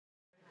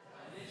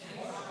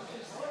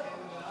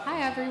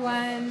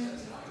everyone.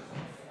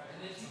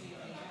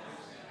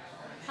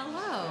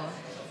 Hello.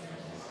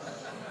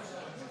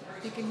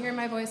 If you can hear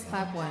my voice,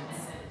 clap once.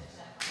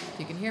 If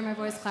you can hear my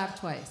voice, clap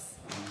twice.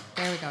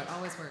 There we go, it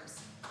always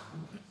works.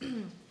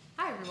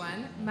 Hi,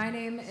 everyone. My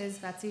name is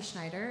Betsy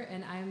Schneider,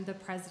 and I'm the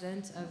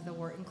president of the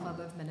Wharton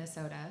Club of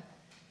Minnesota.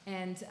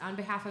 And on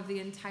behalf of the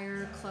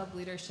entire club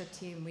leadership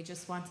team, we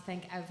just want to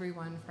thank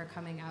everyone for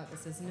coming out.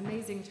 This is an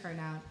amazing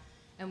turnout,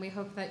 and we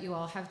hope that you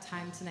all have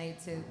time tonight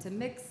to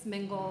mix,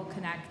 mingle,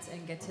 connect,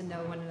 and get to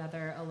know one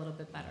another a little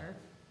bit better.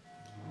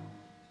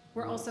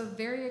 We're also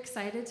very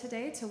excited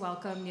today to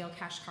welcome Neel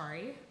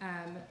Kashkari,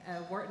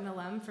 a Wharton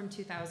alum from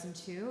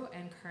 2002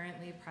 and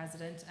currently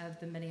president of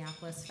the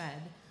Minneapolis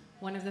Fed,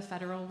 one of the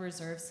Federal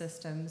Reserve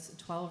System's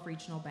 12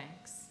 regional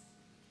banks.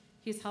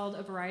 He's held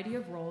a variety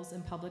of roles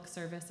in public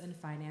service and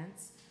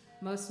finance,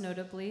 most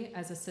notably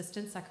as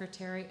Assistant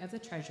Secretary of the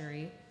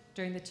Treasury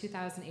during the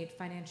 2008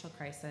 financial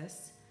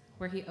crisis,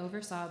 where he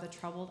oversaw the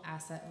Troubled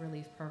Asset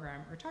Relief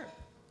Program, or TARP.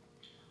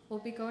 We'll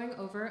be going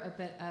over a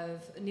bit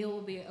of, Neel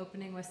will be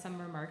opening with some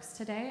remarks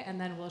today,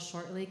 and then we'll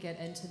shortly get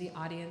into the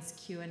audience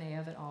Q&A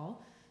of it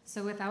all.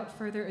 So without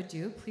further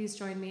ado, please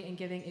join me in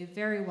giving a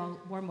very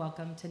warm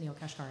welcome to Neel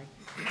Kashkari.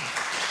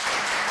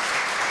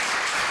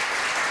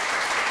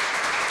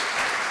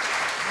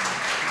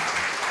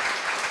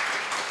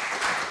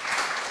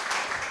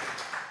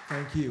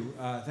 Thank you.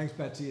 Thanks,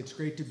 Betsy. It's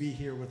great to be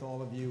here with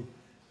all of you.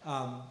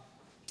 A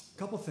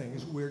couple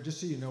things. Just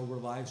so you know, we're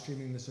live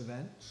streaming this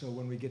event. So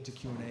when we get to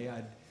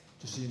Q&A,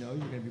 just so you know,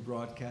 you're going to be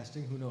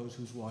broadcasting. Who knows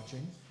who's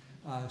watching?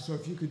 So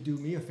if you could do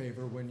me a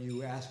favor when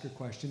you ask a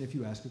question, if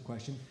you ask a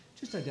question,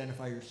 just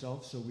identify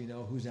yourself so we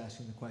know who's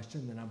asking the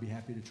question. Then I'll be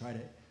happy to try to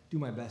do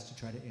my best to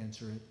try to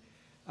answer it.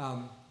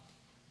 I'm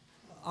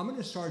going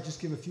to start, just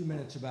give a few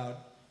minutes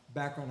about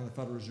background on the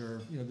Federal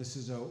Reserve. You know, this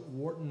is a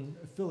Wharton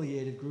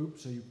affiliated group,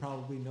 so you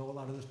probably know a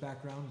lot of this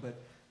background, but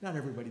not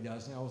everybody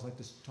does. And I always like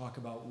to talk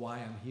about why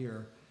I'm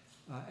here.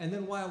 And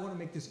then why I want to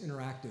make this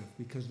interactive,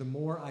 because the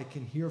more I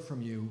can hear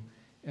from you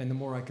and the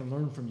more I can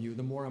learn from you,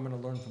 the more I'm going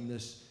to learn from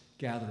this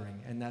gathering,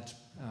 and that's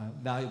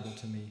valuable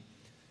to me.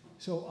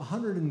 So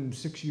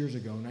 106 years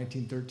ago,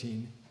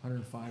 1913,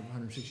 105,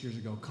 106 years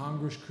ago,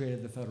 Congress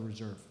created the Federal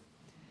Reserve.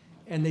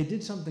 And they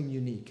did something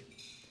unique.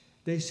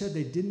 They said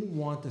they didn't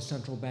want the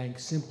central bank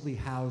simply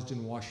housed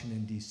in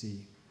Washington,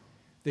 D.C.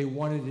 They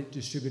wanted it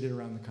distributed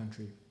around the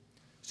country.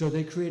 So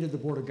they created the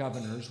Board of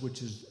Governors,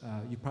 which is,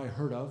 you've probably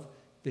heard of.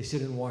 They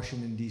sit in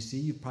Washington, D.C.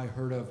 You've probably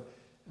heard of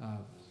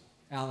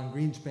Alan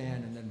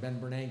Greenspan, and then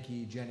Ben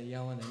Bernanke, Janet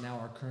Yellen, and now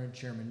our current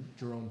chairman,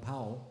 Jerome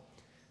Powell.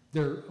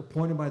 They're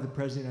appointed by the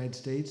President of the United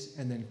States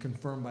and then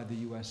confirmed by the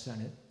U.S.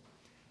 Senate.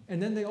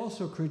 And then they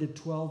also created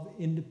 12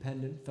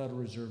 independent Federal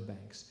Reserve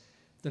banks,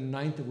 the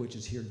 9th of which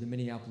is here, the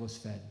Minneapolis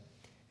Fed.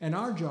 And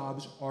our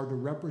jobs are to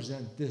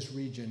represent this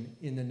region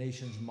in the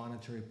nation's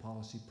monetary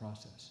policy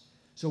process.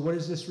 So what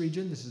is this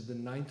region? This is the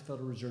 9th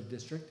Federal Reserve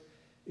District.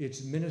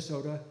 It's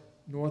Minnesota,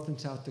 North and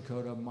South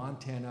Dakota,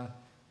 Montana,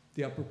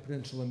 the Upper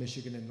Peninsula,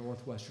 Michigan, and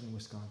northwestern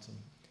Wisconsin.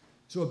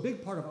 So a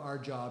big part of our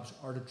jobs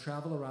are to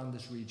travel around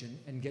this region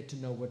and get to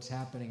know what's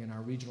happening in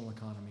our regional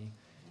economy.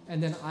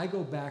 And then I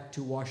go back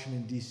to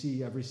Washington,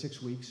 D.C. every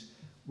 6 weeks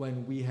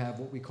when we have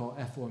what we call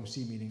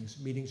FOMC meetings,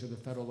 meetings of the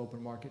Federal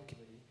Open Market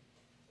Committee.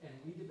 And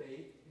we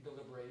debate,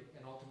 deliberate,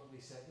 and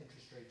ultimately set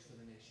interest rates for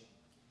the nation.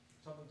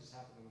 Something just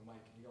happened with the mic.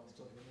 Can you all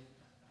still hear me?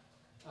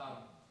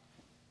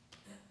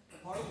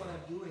 Part of what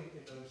I'm doing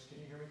in those, can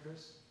you hear me,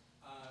 Chris?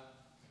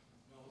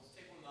 No, let's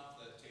take one off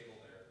the table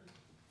there.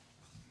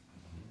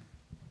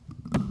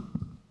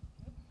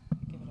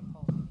 Give it a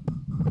pull.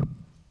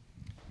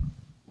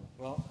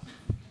 Well,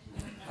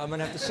 I'm going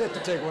to have to sit to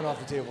take one off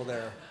the table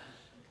there.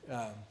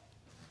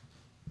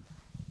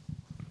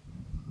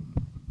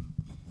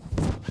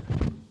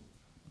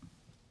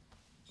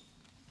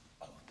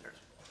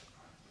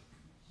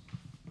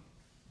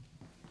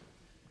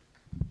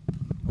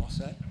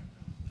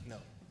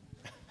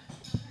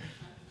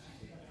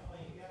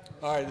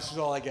 All right, this is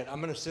all I get. I'm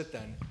going to sit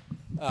then.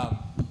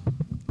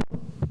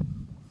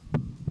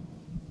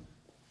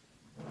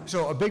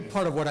 So a big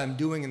part of what I'm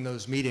doing in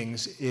those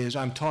meetings is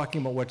I'm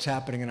talking about what's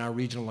happening in our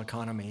regional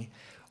economy.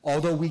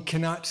 Although we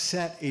cannot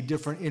set a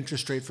different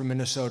interest rate for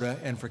Minnesota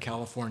and for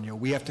California,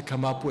 we have to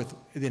come up with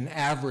an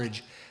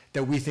average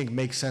that we think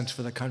makes sense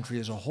for the country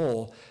as a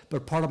whole.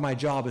 But part of my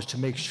job is to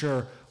make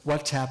sure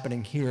what's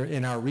happening here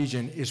in our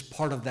region is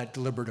part of that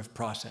deliberative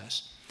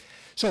process.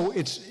 So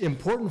it's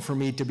important for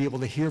me to be able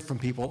to hear from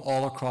people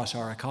all across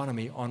our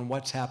economy on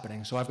what's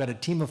happening. So I've got a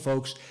team of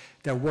folks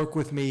that work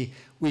with me.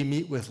 We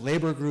meet with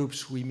labor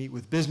groups, we meet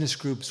with business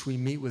groups, we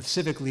meet with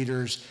civic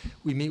leaders,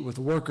 we meet with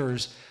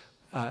workers.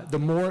 The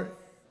more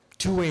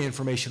two-way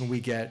information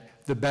we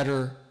get, the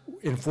better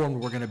informed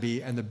we're going to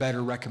be and the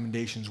better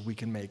recommendations we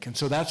can make. And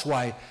so that's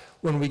why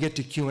when we get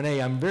to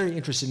Q&A, I'm very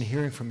interested in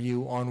hearing from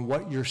you on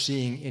what you're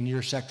seeing in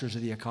your sectors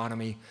of the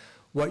economy.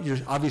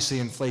 Obviously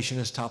inflation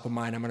is top of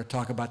mind. I'm going to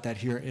talk about that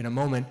here in a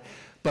moment.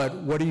 But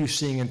what are you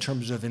seeing in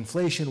terms of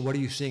inflation? What are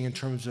you seeing in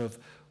terms of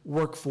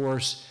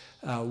workforce?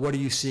 What are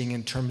you seeing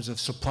in terms of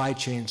supply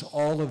chains?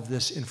 All of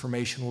this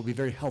information will be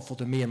very helpful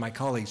to me and my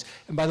colleagues.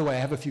 And by the way, I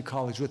have a few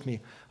colleagues with me.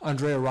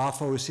 Andrea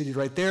Raffo is seated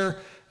right there.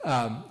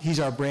 He's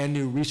our brand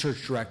new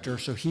research director,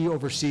 so he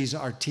oversees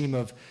our team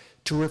of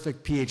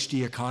terrific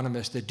PhD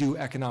economists that do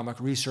economic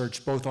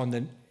research, both on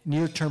the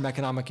near-term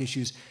economic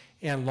issues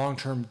and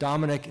long-term.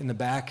 Dominic in the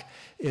back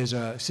is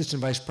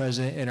assistant vice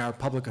president in our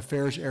public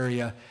affairs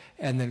area,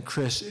 and then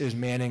Chris is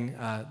manning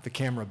the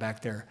camera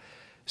back there.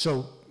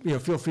 So,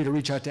 feel free to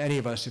reach out to any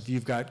of us if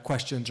you've got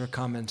questions or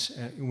comments.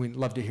 We'd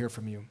love to hear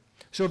from you.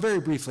 So very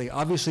briefly,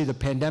 obviously the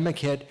pandemic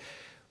hit.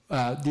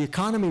 The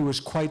economy was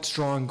quite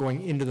strong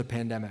going into the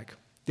pandemic.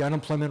 The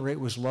unemployment rate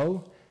was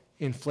low,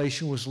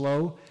 inflation was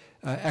low,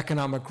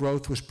 economic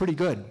growth was pretty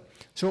good.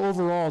 So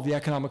overall, the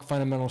economic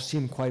fundamentals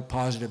seemed quite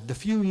positive. The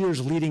few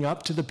years leading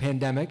up to the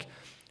pandemic,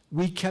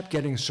 we kept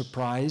getting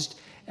surprised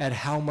at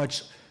how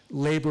much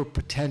labor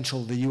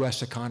potential the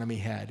US economy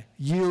had.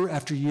 Year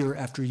after year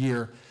after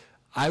year,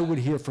 I would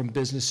hear from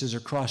businesses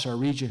across our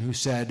region who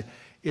said,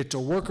 it's a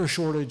worker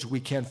shortage, we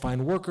can't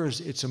find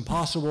workers, it's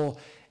impossible,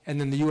 and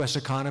then the US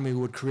economy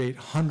would create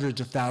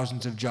hundreds of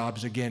thousands of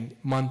jobs again,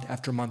 month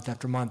after month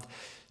after month,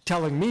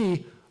 telling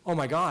me, oh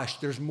my gosh,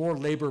 there's more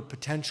labor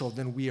potential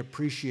than we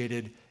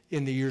appreciated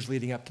in the years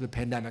leading up to the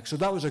pandemic. So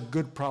that was a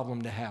good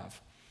problem to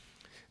have.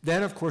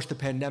 Then, of course, the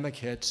pandemic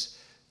hits,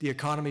 the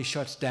economy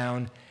shuts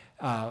down.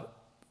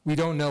 We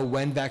don't know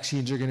when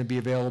vaccines are going to be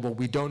available.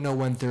 We don't know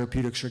when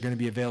therapeutics are going to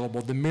be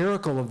available. The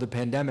miracle of the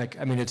pandemic,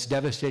 I mean, it's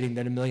devastating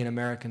that 1 million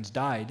Americans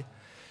died,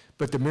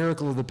 but the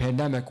miracle of the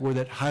pandemic were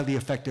that highly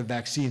effective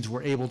vaccines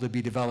were able to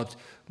be developed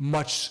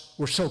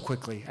so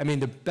quickly. I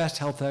mean, the best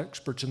health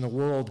experts in the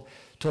world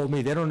told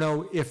me they don't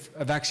know if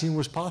a vaccine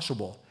was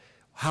possible,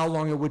 how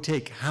long it would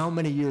take, how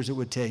many years it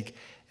would take.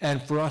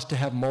 And for us to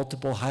have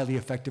multiple highly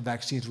effective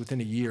vaccines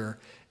within a year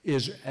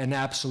is an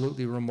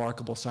absolutely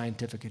remarkable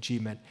scientific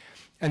achievement.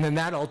 And then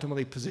that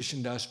ultimately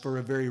positioned us for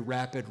a very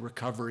rapid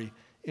recovery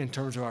in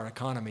terms of our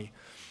economy.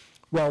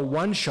 Well,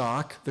 one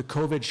shock, the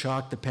COVID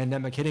shock, the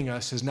pandemic hitting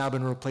us, has now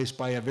been replaced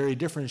by a very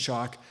different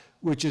shock,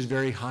 which is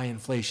very high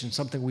inflation,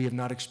 something we have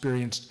not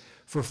experienced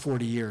for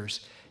 40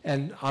 years.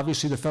 And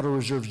obviously the Federal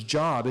Reserve's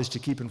job is to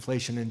keep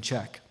inflation in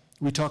check.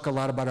 We talk a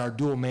lot about our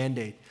dual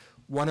mandate,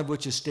 one of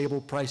which is stable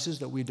prices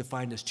that we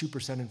defined as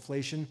 2%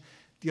 inflation.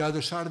 The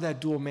other side of that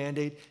dual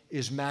mandate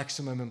is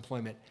maximum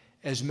employment,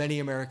 as many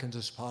Americans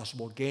as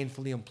possible,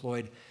 gainfully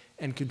employed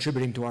and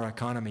contributing to our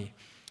economy.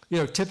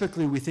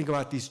 Typically we think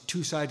about these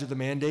two sides of the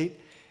mandate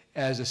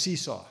as a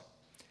seesaw.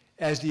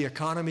 As the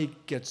economy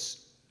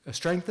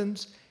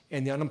strengthens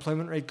and the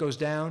unemployment rate goes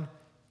down,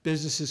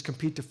 businesses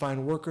compete to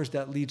find workers,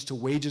 that leads to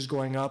wages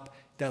going up,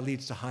 that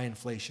leads to high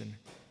inflation.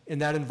 In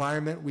that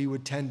environment, we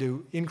would tend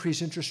to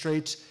increase interest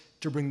rates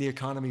to bring the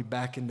economy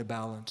back into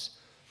balance.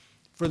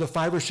 For the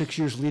 5 or 6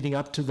 years leading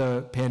up to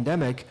the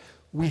pandemic,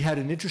 we had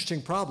an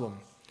interesting problem.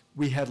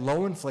 We had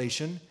low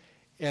inflation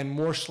and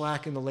more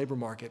slack in the labor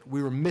market.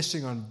 We were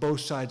missing on both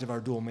sides of our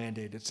dual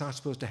mandate. It's not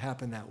supposed to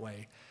happen that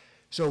way.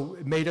 So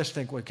it made us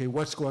think, okay,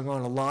 what's going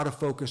on? A lot of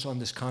focus on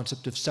this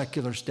concept of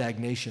secular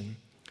stagnation.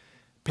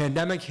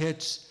 Pandemic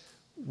hits,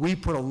 we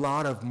put a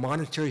lot of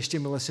monetary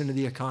stimulus into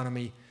the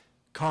economy.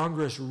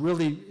 Congress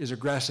really is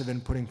aggressive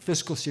in putting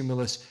fiscal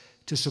stimulus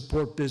to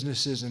support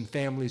businesses and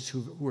families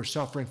who are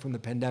suffering from the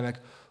pandemic,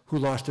 who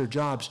lost their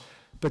jobs.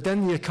 But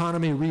then the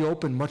economy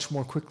reopened much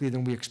more quickly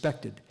than we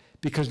expected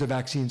because the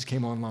vaccines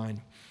came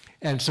online.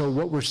 And so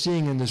what we're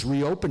seeing in this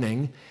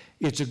reopening,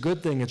 it's a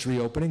good thing it's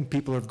reopening.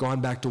 People have gone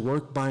back to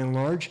work by and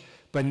large,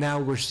 but now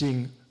we're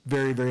seeing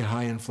very, very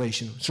high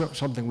inflation,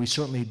 something we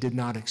certainly did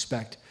not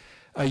expect.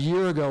 A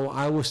year ago,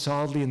 I was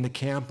solidly in the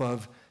camp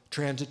of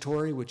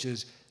transitory, which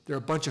is there are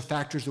a bunch of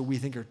factors that we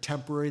think are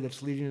temporary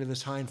that's leading to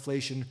this high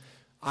inflation.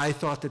 I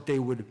thought that they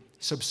would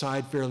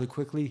subside fairly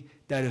quickly.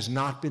 That has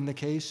not been the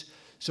case.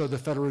 So the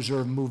Federal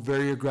Reserve moved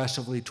very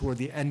aggressively toward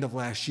the end of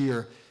last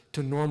year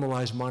to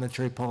normalize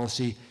monetary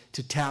policy,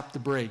 to tap the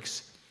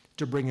brakes,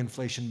 to bring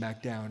inflation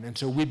back down. And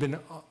so we've been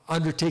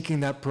undertaking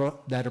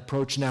that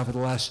approach now for the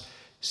last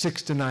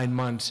 6 to 9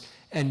 months,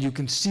 and you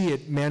can see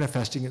it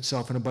manifesting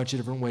itself in a bunch of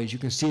different ways. You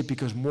can see it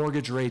because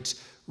mortgage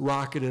rates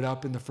rocketed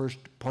up in the first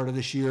part of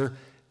this year.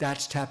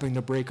 That's tapping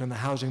the brake on the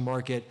housing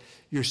market.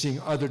 You're seeing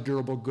other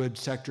durable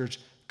goods sectors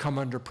come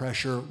under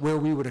pressure where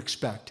we would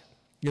expect.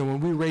 When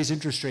we raise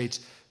interest rates,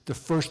 the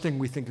first thing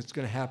we think is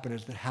going to happen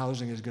is that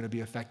housing is going to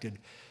be affected.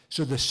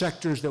 So the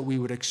sectors that we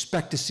would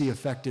expect to see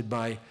affected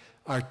by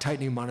our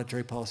tightening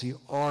monetary policy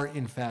are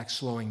in fact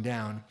slowing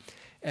down.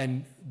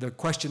 And the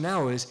question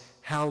now is,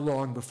 how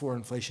long before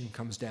inflation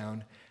comes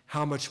down?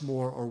 How much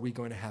more are we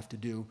going to have to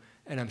do?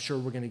 And I'm sure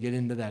we're going to get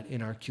into that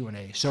in our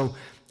Q&A. So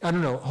I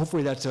don't know,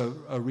 hopefully that's a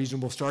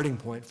reasonable starting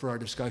point for our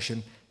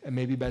discussion. And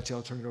maybe Betsy,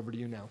 I'll turn it over to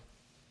you now.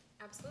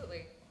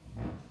 Absolutely.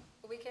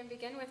 We can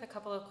begin with a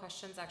couple of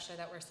questions actually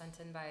that were sent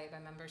in by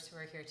members who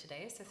are here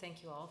today. So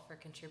thank you all for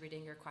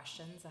contributing your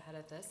questions ahead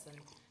of this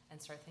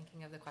and start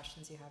thinking of the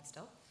questions you have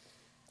still.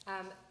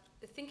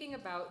 Thinking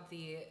about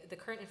the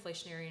current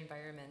inflationary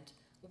environment,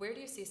 Where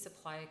do you see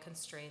supply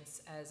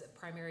constraints as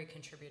primary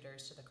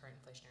contributors to the current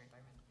inflationary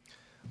environment?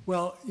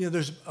 Well,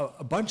 there's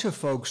a bunch of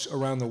folks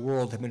around the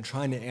world have been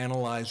trying to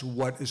analyze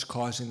what is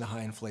causing the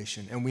high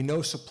inflation. And we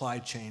know supply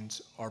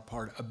chains are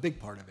a big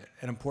part of it,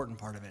 an important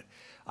part of it.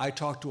 I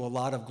talk to a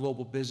lot of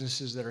global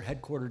businesses that are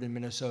headquartered in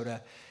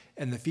Minnesota,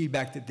 and the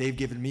feedback that they've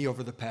given me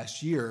over the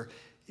past year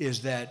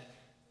is that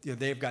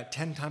they've got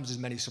 10 times as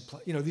many supply,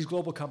 these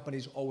global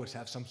companies always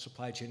have some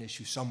supply chain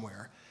issue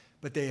somewhere,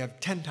 but they have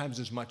 10 times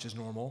as much as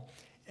normal,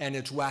 and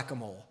it's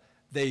whack-a-mole.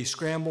 They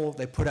scramble,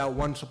 they put out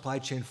one supply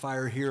chain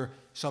fire here,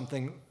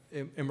 something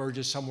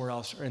emerges somewhere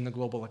else or in the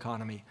global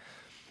economy.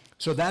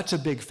 So that's a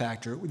big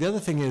factor. The other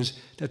thing is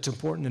that's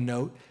important to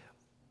note,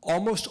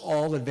 almost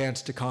all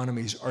advanced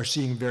economies are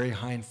seeing very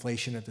high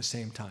inflation at the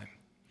same time.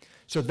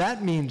 So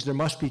that means there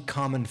must be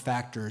common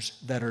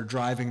factors that are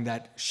driving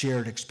that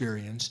shared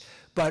experience,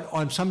 but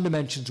on some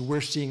dimensions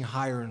we're seeing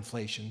higher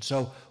inflation.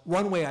 So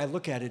one way I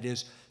look at it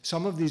is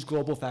some of these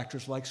global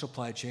factors like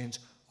supply chains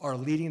are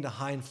leading to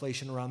high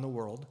inflation around the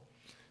world.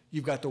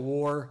 You've got the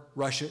war,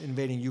 Russia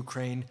invading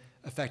Ukraine,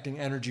 affecting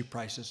energy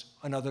prices,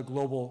 another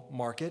global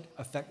market,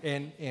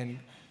 and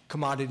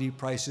commodity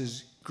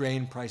prices,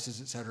 grain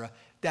prices, et cetera.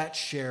 That's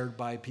shared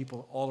by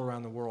people all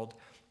around the world.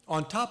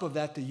 On top of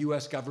that, the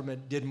US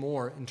government did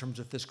more in terms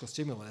of fiscal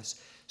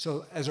stimulus.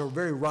 So as a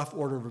very rough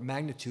order of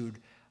magnitude,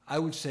 I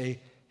would say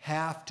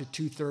half to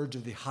 2/3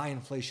 of the high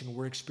inflation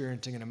we're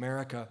experiencing in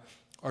America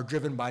are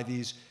driven by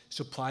these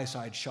supply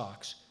side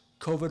shocks.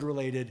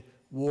 COVID-related,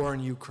 war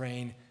in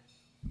Ukraine,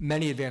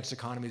 many advanced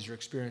economies are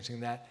experiencing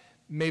that.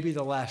 Maybe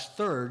the last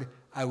third,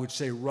 I would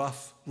say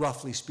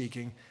roughly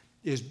speaking,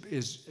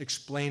 is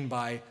explained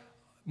by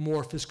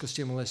more fiscal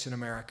stimulus in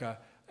America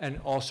and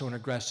also an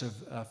aggressive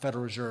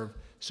Federal Reserve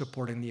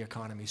supporting the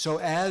economy. So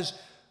as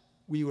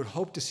we would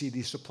hope to see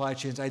these supply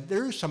chains,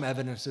 there is some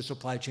evidence that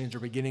supply chains are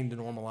beginning to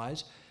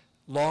normalize,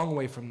 long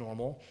way from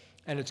normal,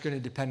 and it's going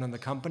to depend on the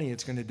company,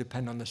 it's going to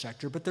depend on the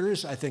sector, but there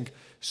is, I think,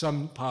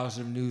 some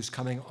positive news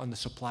coming on the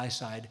supply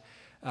side.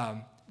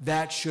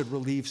 That should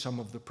relieve some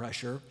of the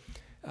pressure.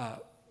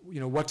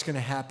 What's going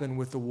to happen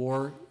with the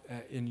war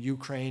in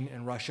Ukraine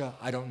and Russia,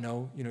 I don't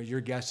know.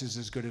 Your guess is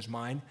as good as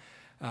mine.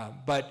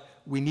 But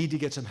we need to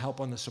get some help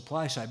on the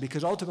supply side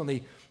because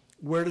ultimately,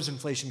 where does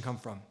inflation come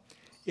from?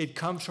 It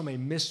comes from a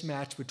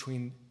mismatch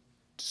between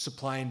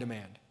supply and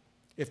demand.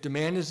 If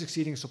demand is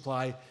exceeding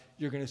supply,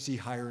 you're going to see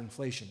higher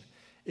inflation.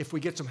 If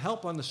we get some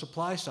help on the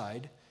supply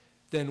side,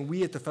 then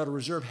we at the Federal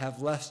Reserve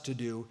have less to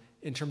do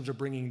in terms of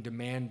bringing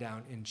demand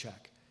down in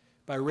check.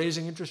 By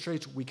raising interest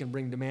rates, we can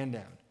bring demand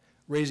down.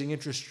 Raising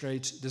interest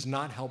rates does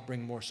not help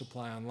bring more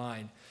supply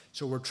online.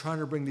 So we're trying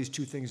to bring these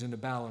two things into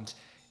balance.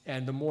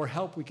 And the more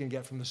help we can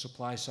get from the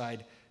supply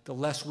side, the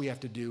less we have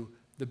to do,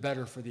 the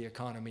better for the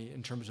economy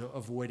in terms of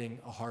avoiding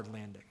a hard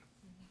landing.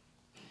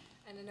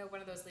 And I know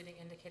one of those leading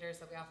indicators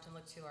that we often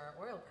look to are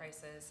oil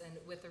prices. And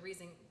with the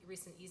recent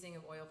easing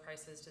of oil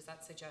prices, does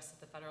that suggest that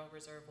the Federal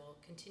Reserve will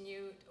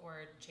continue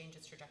or change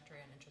its trajectory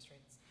on interest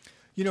rates?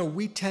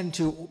 We tend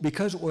to,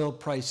 because oil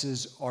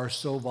prices are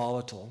so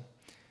volatile,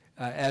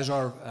 as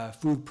are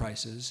food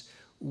prices,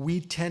 we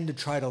tend to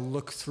try to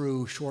look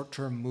through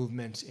short-term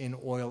movements in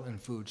oil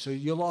and food. So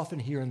you'll often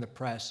hear in the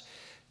press,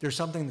 there's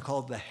something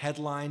called the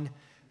headline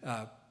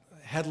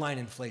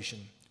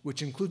inflation,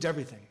 which includes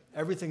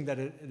everything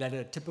that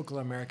a typical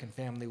American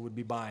family would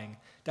be buying.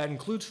 That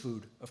includes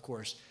food, of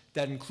course.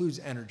 That includes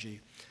energy.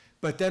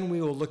 But then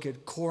we will look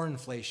at core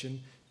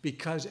inflation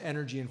because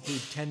energy and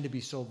food tend to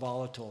be so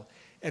volatile.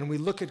 And we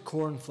look at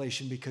core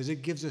inflation because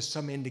it gives us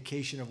some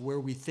indication of where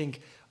we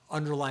think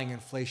underlying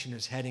inflation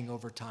is heading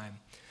over time.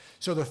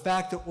 So the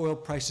fact that oil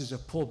prices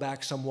have pulled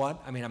back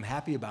somewhat, I'm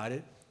happy about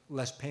it,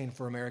 less pain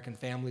for American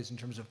families in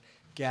terms of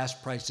gas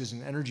prices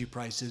and energy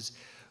prices,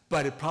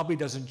 but it probably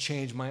doesn't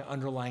change my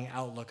underlying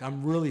outlook.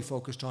 I'm really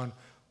focused on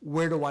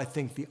where do I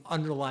think the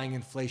underlying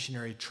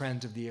inflationary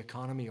trends of the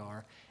economy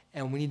are,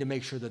 and we need to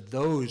make sure that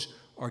those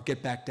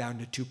get back down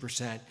to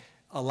 2%,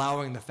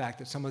 allowing the fact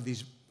that some of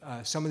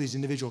these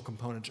individual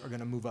components are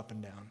going to move up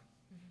and down.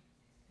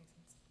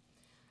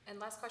 And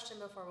last question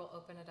before we'll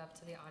open it up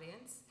to the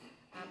audience.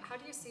 How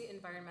do you see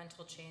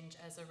environmental change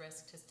as a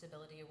risk to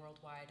stability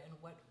worldwide, and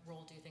what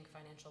role do you think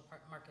financial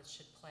markets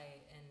should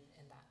play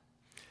in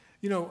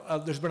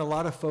that? There's been a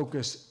lot of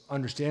focus,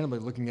 understandably,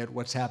 looking at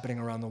what's happening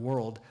around the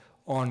world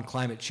on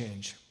climate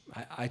change.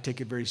 I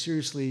take it very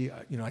seriously.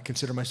 I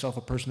consider myself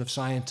a person of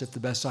science. If the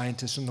best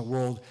scientists in the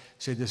world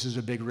say this is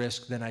a big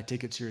risk, then I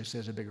take it seriously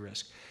as a big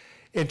risk.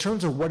 In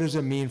terms of what does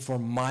it mean for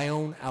my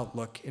own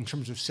outlook in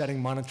terms of setting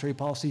monetary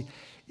policy,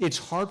 it's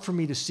hard for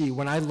me to see.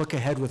 When I look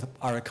ahead with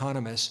our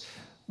economists,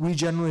 we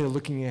generally are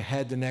looking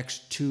ahead the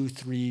next 2,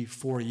 3,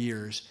 4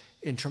 years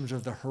in terms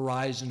of the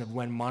horizon of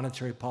when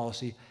monetary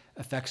policy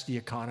affects the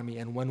economy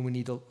and when we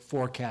need to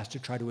forecast to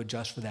try to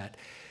adjust for that.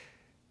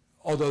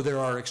 Although there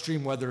are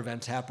extreme weather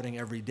events happening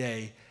every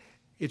day,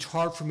 it's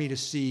hard for me to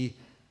see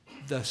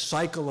the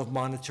cycle of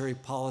monetary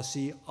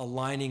policy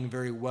aligning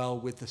very well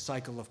with the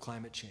cycle of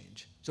climate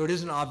change. So it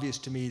isn't obvious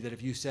to me that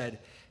if you said,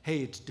 hey,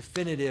 it's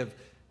definitive,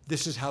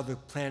 this is how the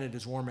planet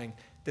is warming,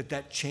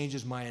 that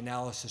changes my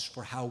analysis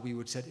for how we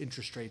would set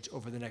interest rates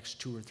over the next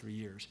 2 or 3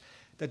 years.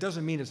 That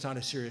doesn't mean it's not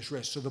a serious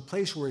risk. So the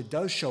place where it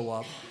does show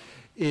up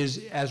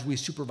is as we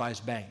supervise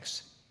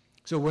banks.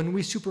 So when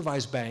we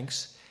supervise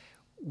banks,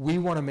 we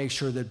want to make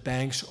sure that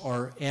banks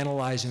are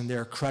analyzing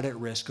their credit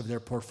risk of their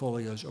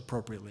portfolios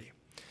appropriately.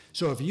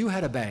 So if you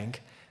had a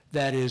bank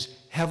that is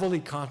heavily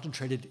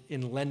concentrated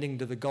in lending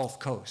to the Gulf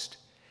Coast,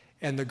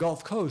 and the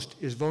Gulf Coast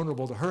is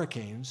vulnerable to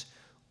hurricanes,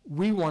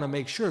 we want to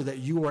make sure that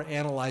you are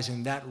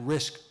analyzing that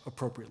risk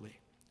appropriately.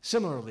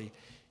 Similarly,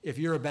 if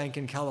you're a bank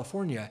in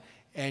California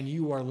and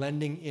you are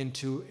lending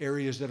into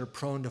areas that are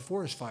prone to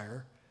forest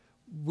fire,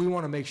 we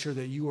want to make sure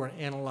that you are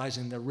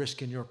analyzing the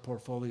risk in your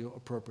portfolio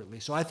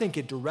appropriately. So I think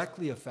it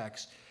directly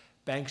affects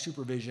bank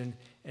supervision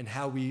and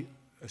how we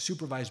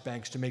supervise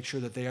banks to make sure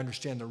that they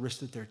understand the risk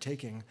that they're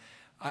taking.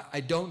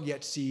 I don't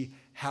yet see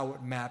how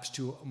it maps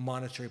to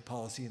monetary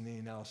policy in the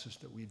analysis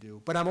that we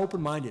do. But I'm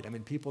open-minded. I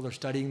mean, people are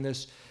studying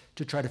this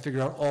to try to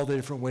figure out all the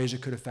different ways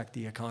it could affect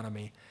the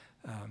economy.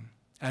 And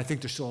I think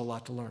there's still a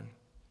lot to learn.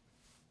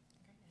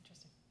 Okay,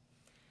 interesting.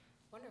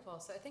 Wonderful.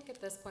 So I think at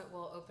this point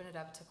we'll open it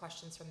up to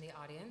questions from the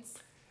audience.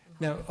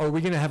 Now, are we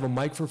going to have a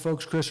mic for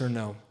folks, Chris, or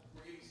no?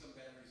 We're getting some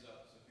batteries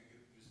up, so if you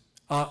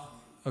could just...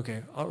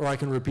 Okay, or I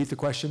can repeat the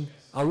question?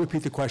 Yes. I'll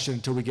repeat the question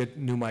until we get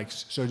new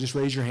mics. So just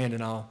raise your hand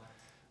and I'll...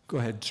 Go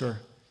ahead, sir.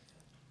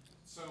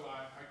 So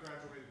I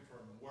graduated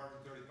from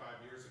Wharton 35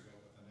 years ago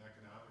with an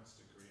economics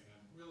degree, and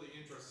I'm really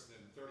interested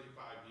in 35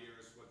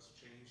 years, what's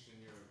changed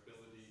in your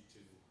ability to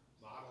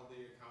model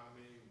the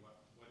economy,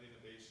 what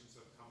innovations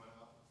have come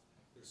up.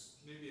 There's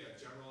maybe a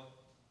general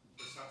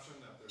perception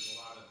that there's a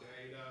lot of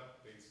data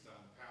based on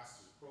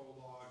past as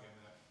prologue, and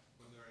that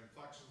when there are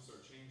inflections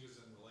or changes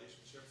in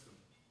relationships, the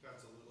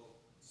Fed's a little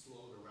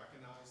slow to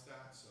recognize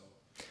that. So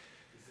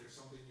is there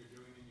something you're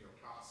doing in your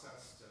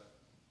process to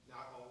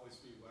not always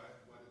be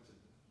wedded to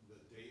the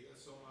data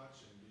so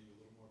much and be a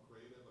little more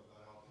creative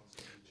about how things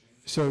can be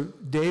changed? So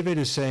David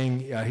is saying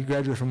he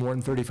graduated from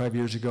Wharton 35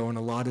 years ago, and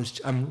a lot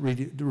is, I'm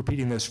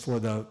repeating this for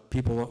the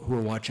people who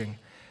are watching.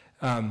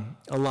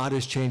 A lot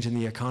has changed in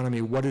the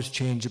economy. What has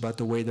changed about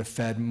the way the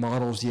Fed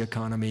models the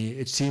economy?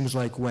 It seems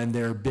like when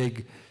there are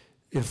big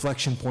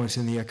inflection points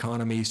in the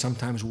economy,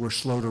 sometimes we're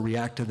slow to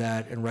react to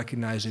that and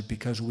recognize it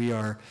because we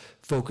are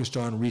focused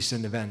on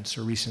recent events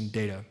or recent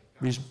data.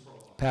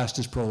 Past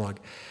is prologue.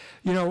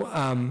 You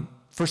know,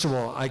 first of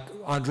all,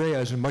 Andrea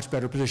is in a much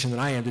better position than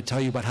I am to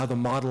tell you about how the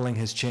modeling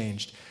has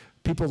changed.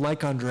 People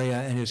like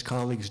Andrea and his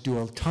colleagues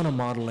do a ton of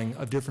modeling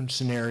of different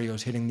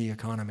scenarios hitting the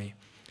economy.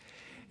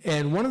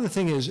 And one of the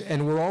things is,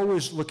 and we're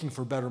always looking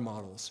for better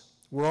models.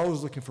 We're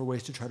always looking for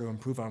ways to try to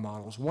improve our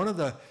models. One of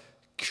the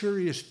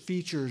curious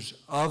features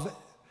of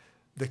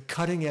the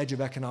cutting edge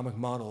of economic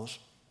models,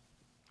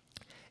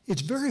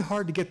 it's very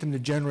hard to get them to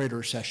generate a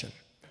recession.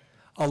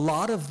 A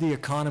lot of the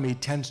economy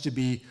tends to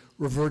be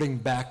reverting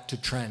back to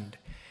trend.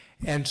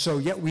 And so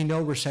yet we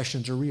know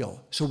recessions are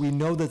real. So we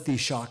know that these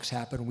shocks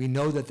happen. We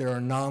know that there are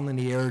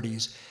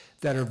nonlinearities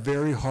that are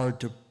very hard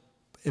to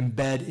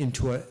embed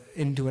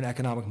into an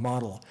economic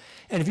model.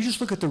 And if you just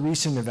look at the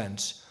recent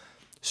events,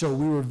 so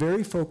we were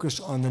very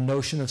focused on the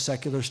notion of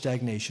secular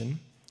stagnation,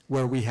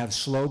 where we have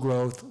slow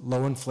growth,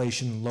 low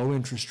inflation, low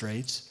interest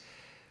rates.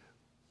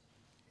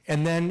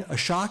 And then a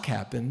shock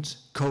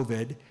happens,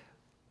 COVID,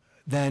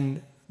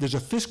 then there's a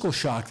fiscal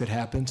shock that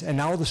happens, and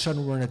now all of a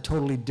sudden we're in a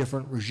totally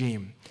different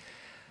regime.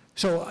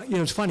 So, you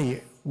know, it's funny,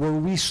 were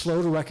we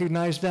slow to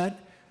recognize that?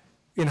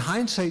 In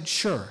hindsight,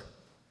 sure.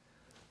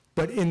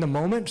 But in the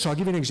moment, so I'll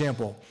give you an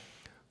example.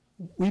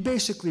 We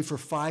basically, for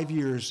 5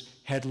 years,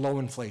 had low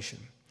inflation.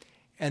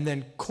 And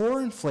then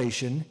core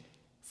inflation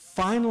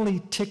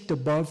finally ticked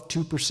above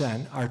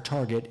 2%, our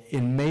target,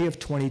 in May of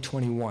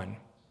 2021.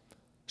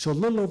 So a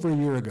little over a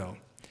year ago.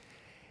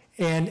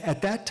 And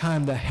at that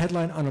time, the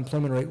headline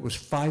unemployment rate was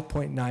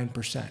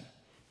 5.9%.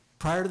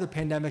 Prior to the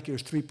pandemic, it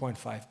was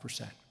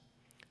 3.5%.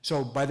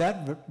 So by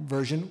that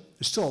version,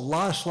 there's still a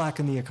lot of slack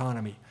in the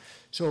economy.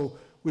 So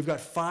we've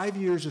got 5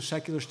 years of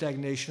secular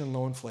stagnation and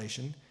low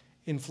inflation.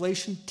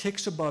 Inflation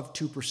ticks above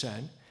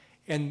 2%,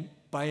 and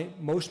by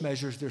most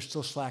measures, there's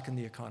still slack in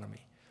the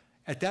economy.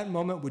 At that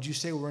moment, would you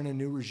say we're in a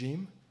new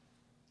regime?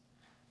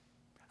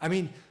 I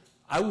mean,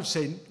 I would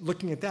say,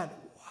 looking at that,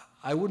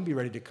 I wouldn't be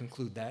ready to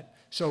conclude that.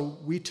 So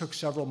we took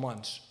several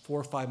months, 4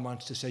 or 5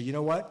 months, to say, you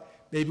know what?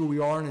 Maybe we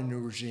are in a new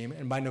regime.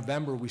 And by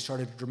November, we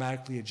started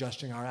dramatically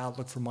adjusting our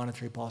outlook for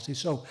monetary policy.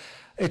 So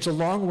it's a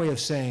long way of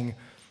saying,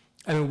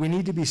 I mean, we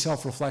need to be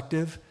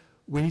self-reflective.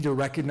 We need to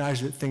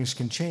recognize that things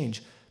can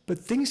change. But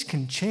things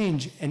can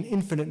change an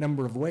infinite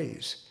number of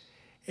ways.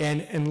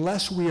 And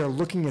unless we are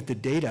looking at the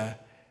data,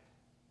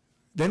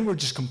 then we're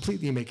just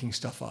completely making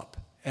stuff up.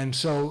 And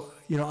so,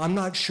 you know, I'm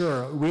not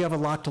sure. We have a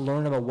lot to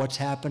learn about what's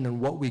happened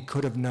and what we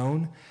could have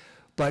known.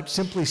 But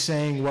simply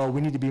saying, well,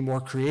 we need to be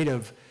more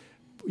creative,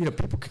 you know,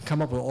 people can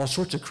come up with all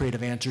sorts of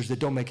creative answers that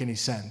don't make any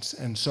sense.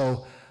 And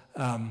so,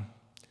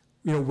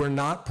 you know, we're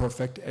not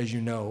perfect, as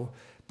you know,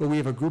 but we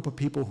have a group of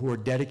people who are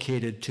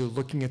dedicated to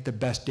looking at the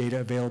best data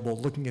available,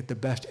 looking at the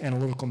best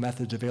analytical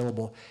methods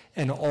available,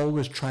 and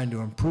always trying to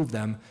improve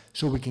them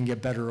so we can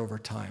get better over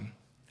time.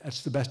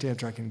 That's the best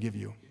answer I can give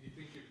you. Do you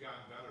think you've gotten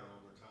better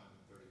over time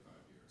in 35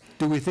 years?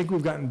 Do we think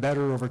we've gotten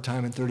better over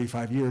time in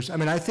 35 years? I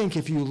mean, I think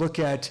if you look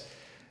at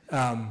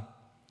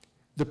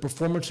the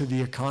performance of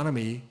the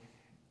economy,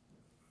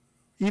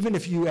 even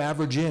if you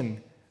average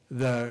in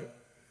the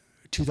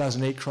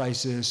 2008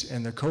 crisis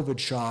and the COVID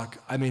shock,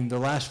 I mean, the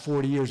last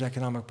 40 years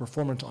economic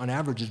performance on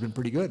average has been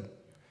pretty good.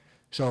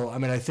 So, I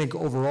mean, I think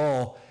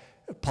overall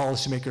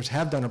policymakers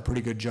have done a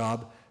pretty good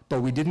job, but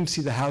we didn't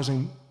see the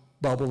housing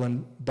bubble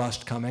and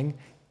bust coming.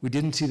 We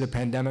didn't see the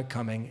pandemic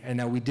coming, and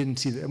now we didn't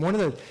see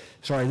the,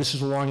 sorry, this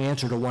is a long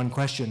answer to one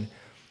question.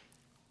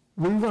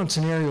 We run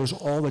scenarios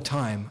all the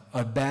time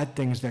of bad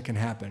things that can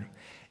happen.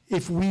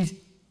 If we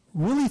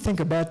really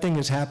think a bad thing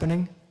is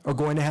happening or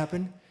going to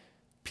happen,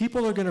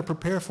 people are going to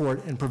prepare for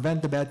it and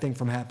prevent the bad thing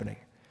from happening.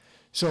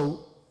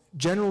 So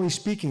generally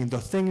speaking, the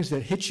things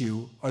that hit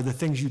you are the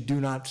things you do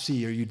not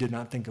see or you did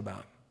not think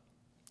about.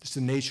 It's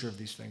the nature of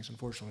these things,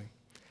 unfortunately.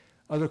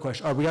 Other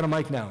question? All right, we got a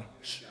mic now.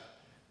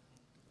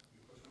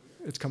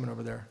 It's coming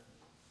over there.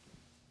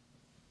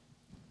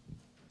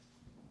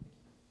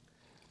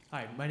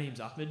 Hi, my name's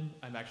Ahmed.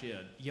 I'm actually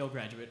a Yale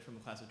graduate from the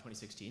class of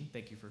 2016.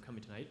 Thank you for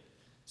coming tonight.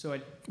 So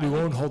we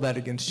won't hold that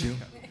against you.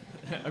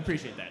 I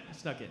appreciate that.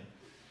 Snuck in.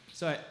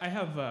 So I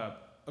have a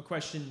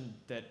question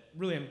that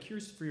really I'm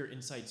curious for your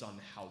insights on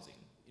housing.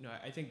 You know,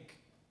 I think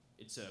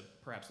it's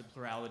perhaps the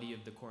plurality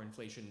of the core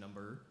inflation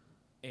number,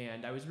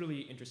 and I was really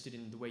interested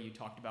in the way you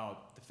talked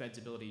about the Fed's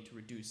ability to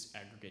reduce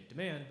aggregate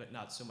demand, but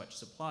not so much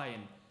supply.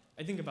 And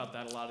I think about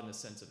that a lot in the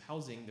sense of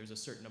housing. There's a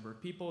certain number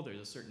of people, there's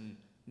a certain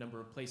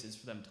number of places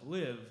for them to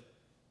live.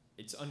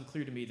 It's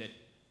unclear to me that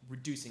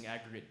reducing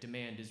aggregate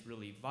demand is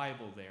really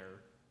viable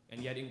there,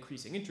 and yet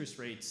increasing interest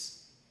rates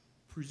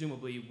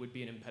presumably would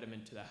be an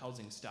impediment to the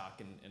housing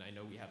stock, and I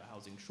know we have a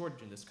housing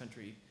shortage in this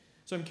country.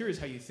 So I'm curious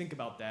how you think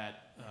about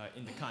that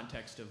in the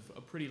context of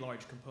a pretty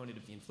large component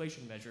of the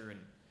inflation measure,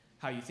 and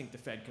how you think the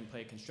Fed can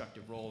play a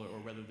constructive role, or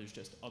whether there's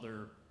just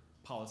other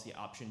policy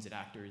options and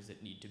actors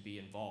that need to be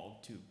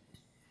involved to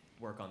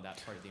work on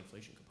that part of the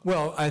inflation component.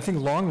 Well, I think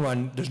long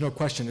run, there's no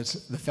question,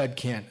 the Fed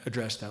can't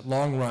address that.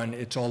 Long run,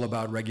 it's all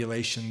about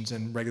regulations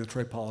and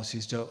regulatory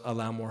policies to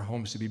allow more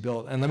homes to be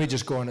built. And let me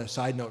just go on a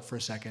side note for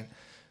a second.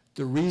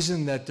 The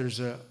reason that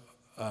there's a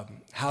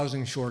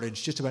housing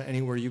shortage just about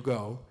anywhere you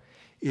go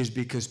is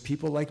because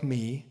people like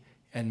me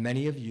and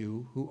many of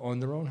you who own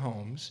their own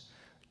homes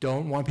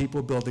don't want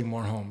people building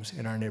more homes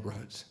in our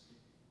neighborhoods.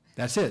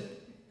 That's it.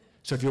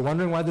 So if you're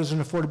wondering why there's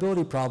an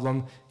affordability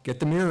problem, get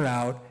the mirror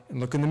out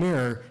and look in the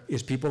mirror.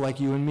 Is people like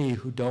you and me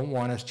who don't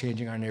want us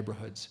changing our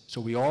neighborhoods.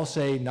 So we all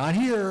say, not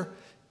here,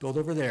 build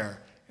over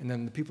there. And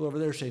then the people over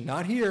there say,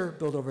 not here,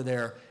 build over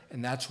there.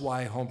 And that's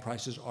why home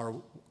prices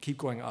keep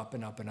going up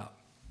and up and up.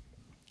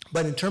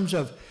 But in terms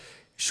of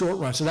short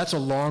run, so that's a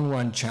long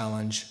run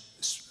challenge,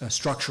 a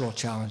structural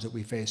challenge that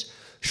we face.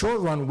 Short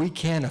run, we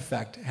can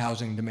affect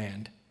housing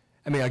demand.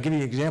 I mean, I'll give you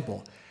an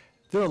example.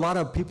 There are a lot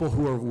of people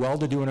who are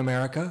well-to-do in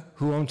America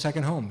who own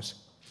second homes.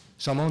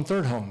 Some own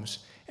third homes.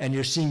 And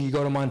you're seeing, you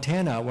go to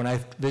Montana, when I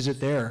visit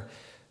there,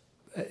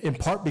 in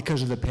part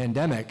because of the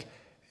pandemic,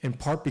 in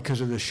part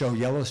because of the show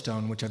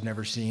Yellowstone, which I've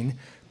never seen,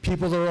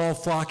 people are all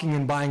flocking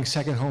and buying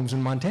second homes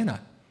in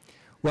Montana.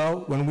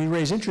 Well, when we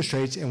raise interest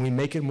rates and we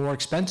make it more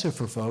expensive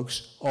for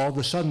folks, all of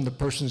a sudden the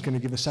person's going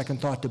to give a second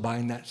thought to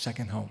buying that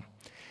second home.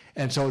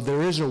 And so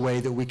there is a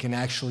way that we can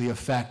actually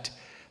affect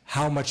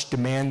how much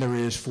demand there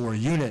is for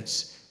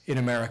units in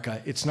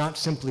America. It's not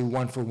simply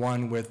one for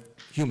one with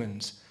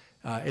humans.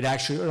 It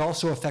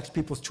also affects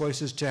people's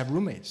choices to have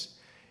roommates.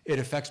 It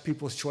affects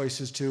people's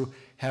choices to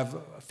have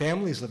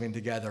families living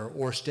together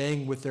or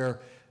staying with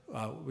their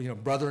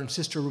brother and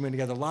sister rooming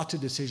together. Lots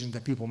of decisions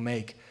that people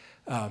make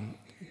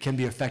can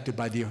be affected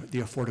by the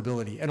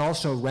affordability. And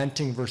also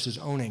renting versus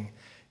owning.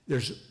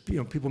 There's,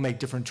 people make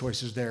different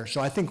choices there.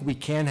 So I think we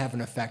can have an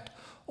effect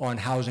on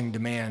housing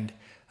demand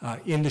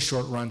in the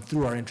short run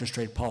through our interest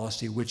rate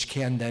policy, which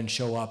can then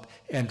show up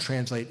and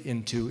translate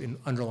into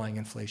underlying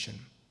inflation.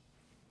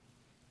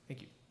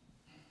 Thank you.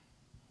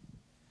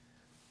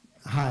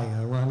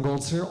 Hi, Ron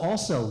Goldser,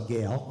 also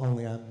Yale,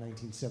 only I'm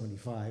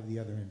 1975, the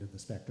other end of the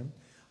spectrum.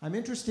 I'm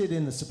interested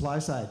in the supply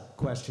side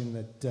question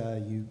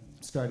that you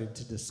started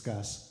to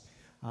discuss.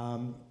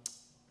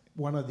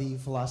 One of the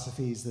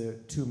philosophies, the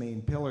two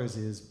main pillars,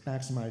 is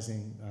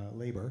maximizing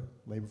labor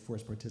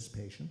force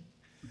participation.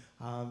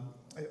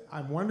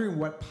 I'm wondering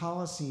what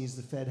policies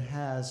the Fed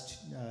has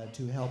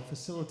to help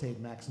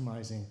facilitate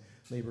maximizing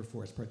labor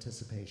force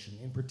participation.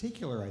 In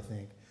particular, I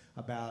think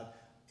about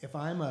if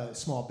I'm a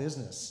small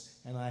business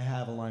and I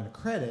have a line of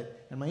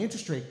credit and my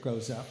interest rate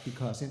goes up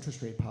because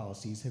interest rate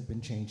policies have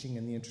been changing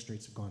and the interest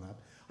rates have gone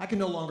up, I can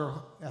no longer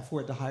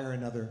afford to hire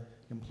another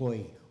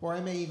employee, or I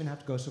may even have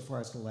to go so far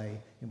as to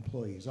lay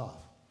employees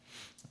off.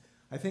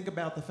 I think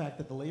about the fact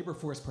that the labor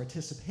force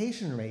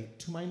participation rate,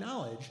 to my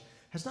knowledge,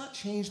 has not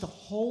changed a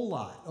whole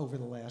lot over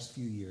the last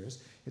few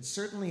years. It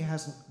certainly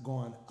hasn't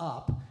gone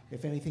up.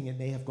 If anything, it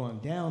may have gone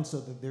down, so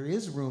that there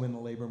is room in the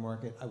labor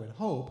market, I would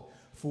hope,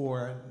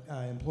 for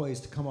employees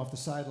to come off the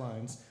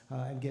sidelines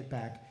and get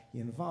back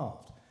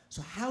involved.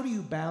 So how do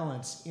you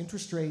balance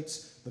interest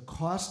rates, the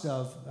cost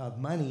of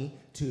money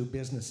to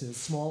businesses,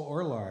 small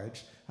or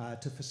large,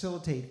 to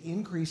facilitate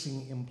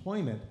increasing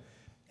employment?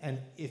 And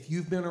if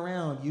you've been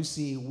around, you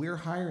see we're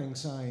hiring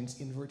signs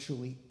in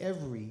virtually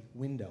every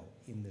window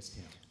in this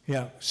town.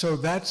 Yeah, so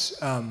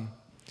that's,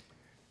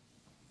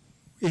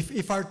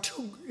 if our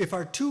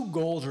two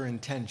goals are in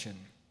tension,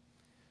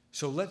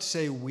 so let's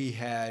say we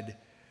had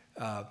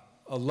a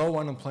low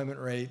unemployment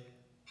rate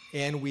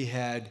and we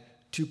had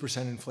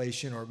 2%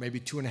 inflation or maybe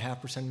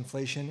 2.5%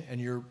 inflation, and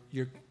you're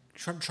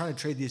trying to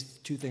trade these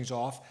two things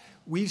off,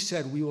 we've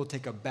said we will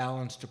take a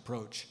balanced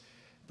approach.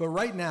 But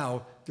right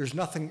now, there's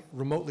nothing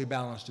remotely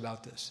balanced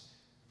about this.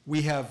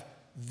 We have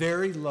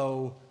very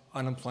low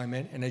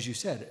unemployment, and as you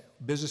said,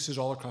 businesses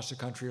all across the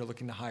country are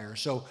looking to hire.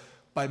 So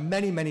by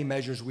many, many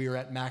measures, we are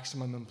at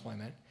maximum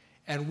employment,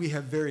 and we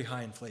have very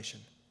high inflation.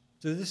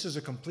 So this is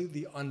a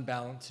completely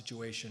unbalanced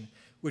situation,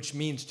 which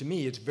means to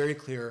me, it's very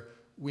clear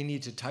we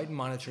need to tighten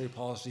monetary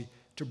policy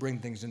to bring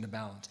things into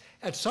balance.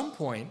 At some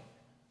point,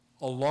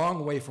 a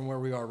long way from where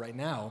we are right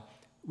now,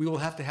 we will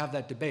have to have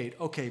that debate.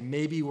 Okay,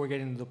 maybe we're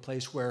getting to the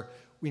place where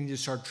we need to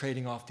start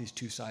trading off these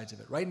two sides of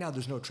it. Right now,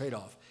 there's no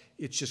trade-off.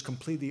 It's just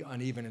completely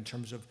uneven in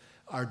terms of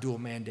our dual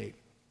mandate.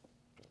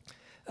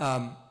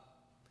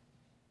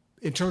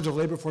 In terms of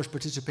labor force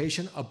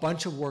participation, a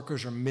bunch of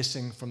workers are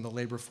missing from the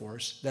labor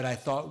force that I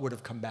thought would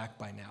have come back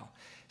by now.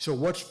 So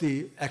what's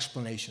the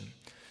explanation?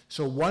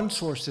 So one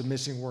source of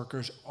missing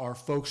workers are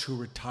folks who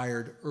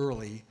retired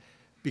early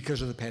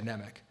because of the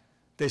pandemic.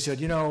 They said,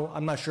 you know,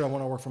 I'm not sure I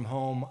want to work from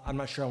home. I'm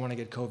not sure I want to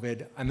get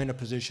COVID. I'm in a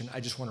position, I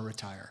just want to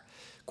retire.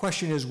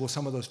 Question is, will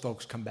some of those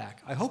folks come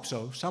back? I hope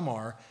so. Some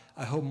are.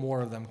 I hope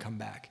more of them come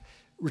back.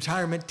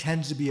 Retirement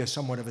tends to be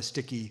somewhat of a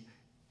sticky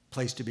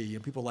place to be,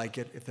 and people like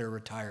it if they're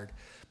retired.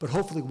 But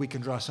hopefully we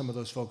can draw some of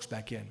those folks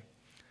back in.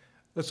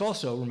 Let's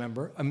also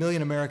remember, 1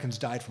 million Americans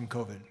died from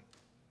COVID.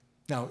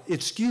 Now,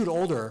 it's skewed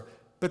older,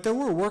 but there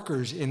were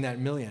workers in that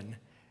million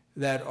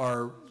that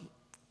are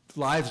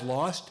lives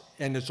lost,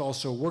 and it's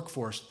also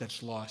workforce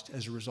that's lost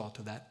as a result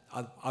of that.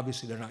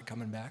 Obviously, they're not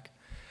coming back.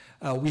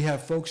 We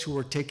have folks who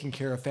are taking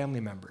care of family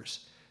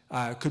members.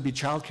 Could be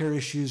childcare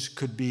issues,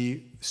 could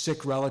be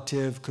sick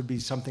relative, could be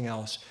something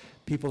else.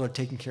 People are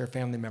taking care of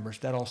family members.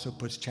 That also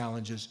puts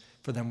challenges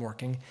for them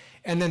working.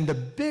 And then the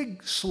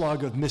big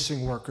slug of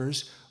missing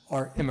workers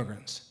are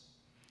immigrants.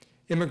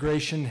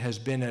 Immigration has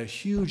been a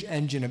huge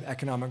engine of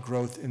economic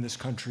growth in this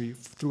country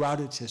throughout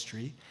its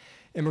history.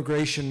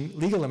 Immigration,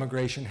 legal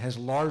immigration, has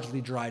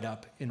largely dried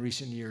up in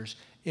recent years,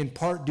 in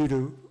part due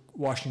to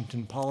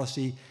Washington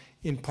policy,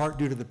 in part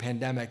due to the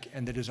pandemic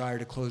and the desire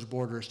to close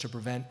borders to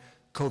prevent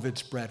COVID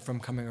spread from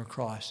coming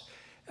across.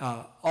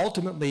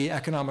 Ultimately,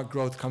 economic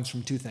growth comes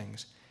from two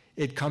things.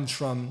 It comes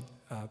from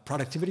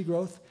productivity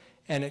growth,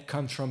 and it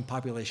comes from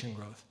population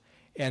growth.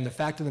 And the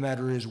fact of the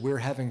matter is we're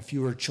having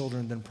fewer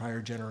children than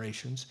prior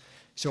generations,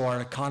 so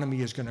our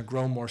economy is going to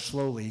grow more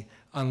slowly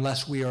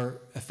unless we are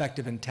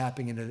effective in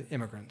tapping into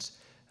immigrants.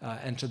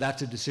 And so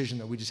that's a decision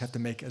that we just have to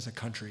make as a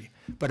country.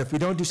 But if we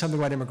don't do something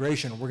about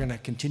immigration, we're going to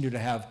continue to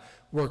have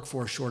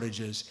workforce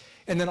shortages.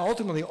 And then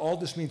ultimately, all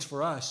this means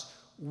for us,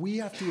 we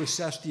have to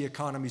assess the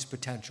economy's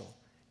potential,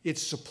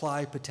 its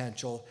supply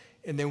potential,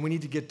 and then we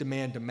need to get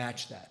demand to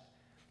match that.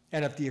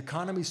 And if the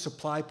economy's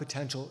supply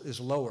potential is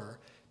lower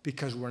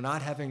because we're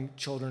not having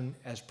children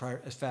as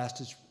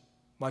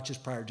much as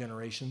prior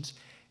generations,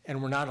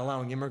 and we're not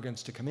allowing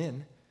immigrants to come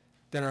in,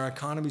 then our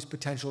economy's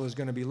potential is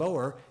going to be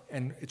lower,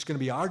 and it's going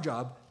to be our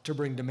job to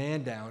bring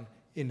demand down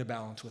into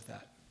balance with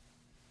that.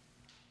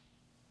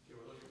 Okay,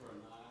 we're looking for a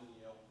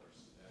non-Yale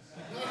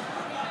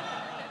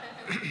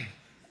person.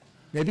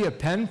 Maybe a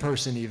Penn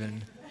person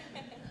even.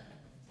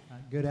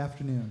 Good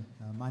afternoon.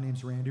 My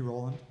name's Randy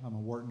Rowland. I'm a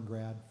Wharton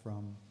grad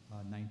from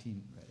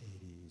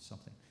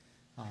 1980-something.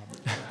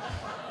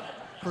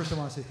 First, I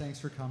want to say thanks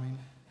for coming.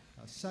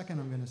 Second,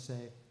 I'm going to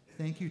say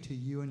thank you to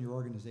you and your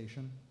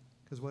organization,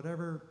 because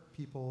whatever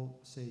people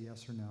say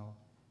yes or no,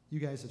 you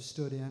guys have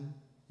stood in,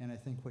 and I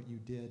think what you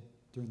did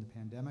during the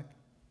pandemic,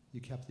 you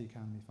kept the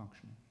economy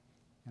functioning,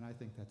 and I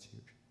think that's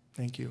huge.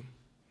 Thank you.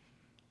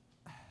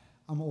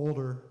 I'm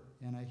older,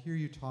 and I hear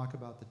you talk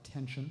about the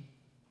tension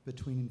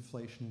between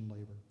inflation and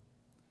labor.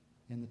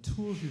 And the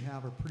tools you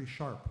have are pretty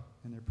sharp,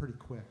 and they're pretty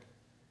quick.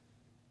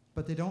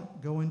 But they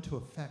don't go into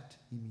effect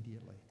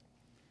immediately.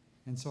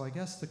 And so I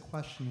guess the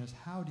question is,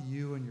 how do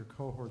you and your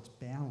cohorts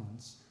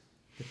balance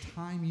the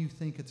time you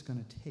think it's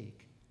going to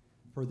take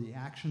for the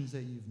actions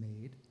that you've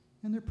made,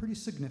 and they're pretty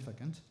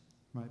significant,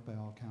 right, by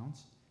all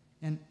counts,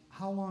 and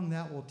how long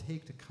that will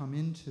take to come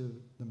into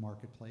the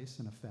marketplace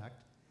in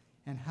effect,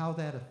 and how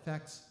that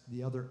affects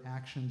the other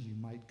actions you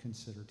might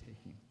consider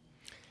taking?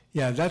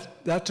 Yeah,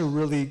 that's a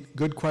really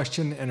good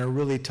question and a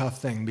really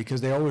tough thing,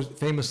 because they always,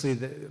 famously,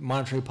 the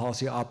monetary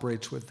policy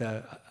operates with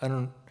that,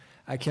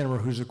 I can't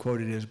remember whose the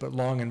quote it is, but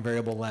long and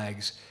variable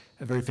lags.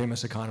 A very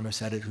famous economist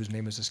said it, whose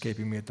name is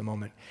escaping me at the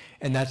moment.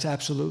 And that's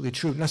absolutely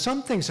true. Now,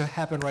 some things have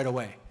happened right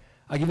away.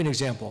 I'll give you an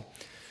example.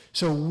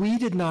 So we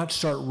did not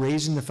start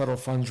raising the federal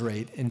funds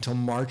rate until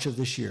March of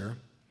this year,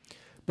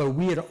 but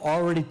we had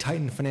already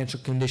tightened financial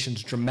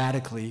conditions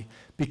dramatically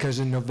because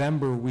in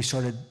November we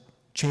started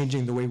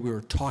changing the way we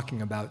were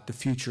talking about the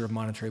future of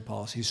monetary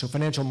policy. So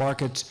financial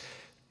markets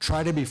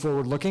try to be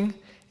forward-looking,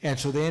 and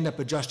so they end up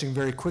adjusting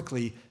very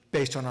quickly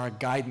based on our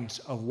guidance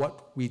of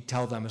what we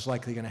tell them is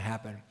likely going to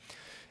happen.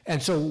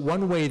 And so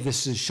one way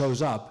this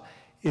shows up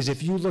is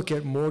if you look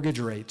at mortgage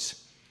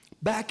rates.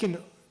 Back in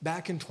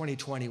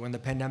 2020, when the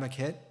pandemic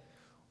hit,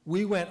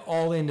 we went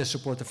all in to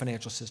support the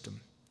financial system,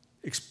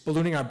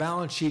 ballooning our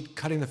balance sheet,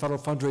 cutting the federal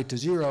funds rate to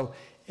zero,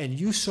 and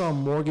you saw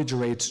mortgage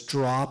rates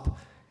drop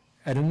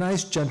at a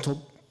nice,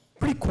 gentle,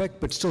 pretty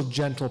quick, but still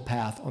gentle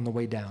path on the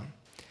way down.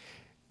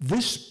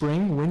 This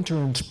spring, winter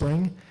and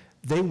spring,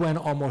 they went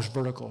almost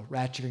vertical,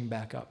 ratcheting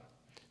back up.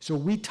 So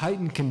we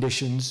tightened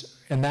conditions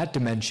in that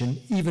dimension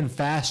even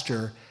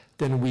faster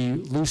than we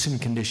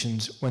loosened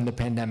conditions when the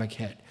pandemic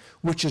hit,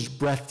 which is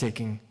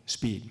breathtaking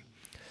speed.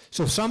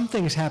 So some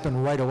things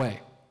happen right away.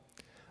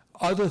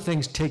 Other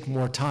things take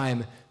more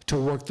time to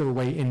work their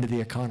way into the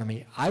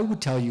economy. I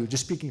would tell you,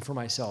 just speaking for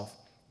myself,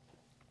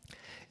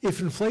 if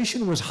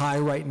inflation was high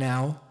right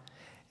now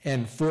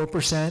and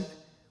 4%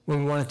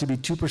 when we want it to be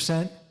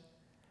 2%,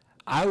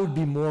 I would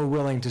be more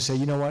willing to say,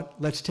 you know what,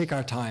 let's take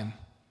our time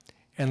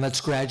and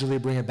let's gradually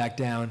bring it back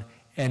down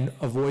and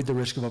avoid the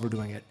risk of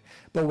overdoing it.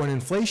 But when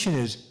inflation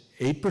is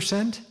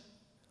 8%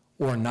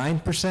 or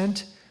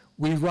 9%,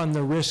 we run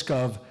the risk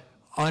of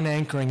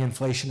unanchoring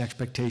inflation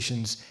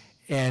expectations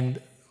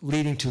and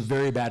leading to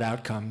very bad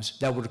outcomes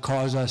that would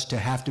cause us to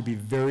have to be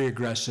very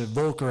aggressive,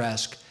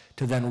 Volcker-esque,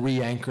 to then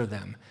re-anchor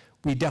them.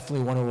 We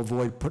definitely want to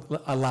avoid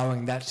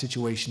allowing that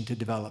situation to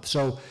develop.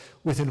 So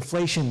with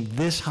inflation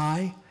this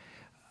high,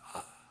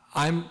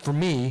 for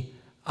me,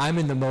 I'm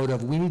in the mode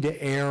of we need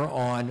to err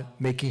on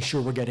making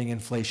sure we're getting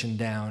inflation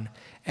down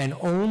and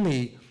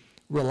only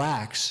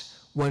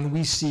relax when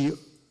we see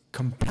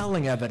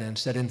compelling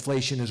evidence that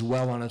inflation is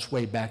well on its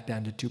way back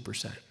down to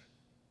 2%.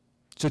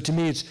 So to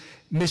me, it's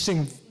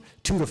missing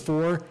 2 to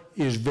 4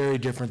 is very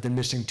different than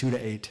missing 2 to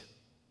 8.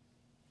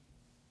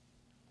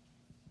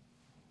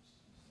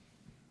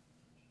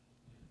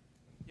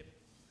 Yep.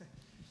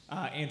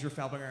 Andrew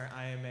Felbinger.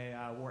 I am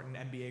a Wharton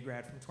MBA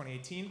grad from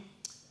 2018.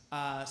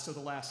 So the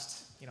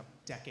last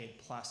decade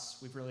plus,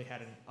 we've really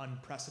had an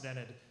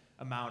unprecedented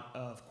amount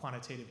of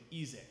quantitative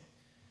easing.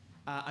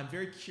 I'm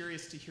very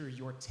curious to hear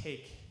your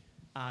take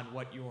on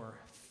what your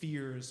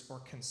fears or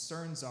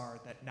concerns are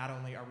that not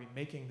only are we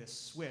making this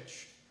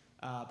switch,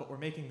 but we're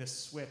making this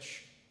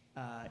switch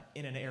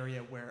in an area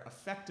where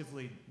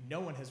effectively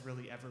no one has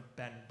really ever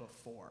been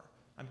before.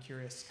 I'm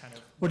curious kind of...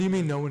 What do you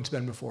mean no one's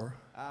been before?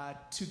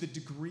 To the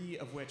degree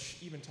of which,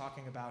 even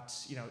talking about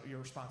your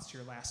response to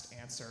your last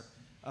answer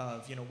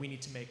of we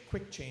need to make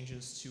quick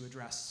changes to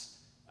address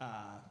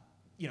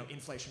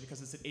inflation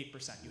because it's at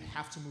 8%. You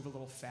have to move a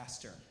little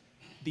faster.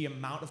 The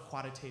amount of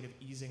quantitative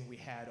easing we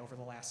had over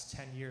the last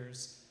 10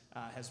 years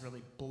has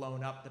really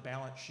blown up the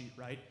balance sheet,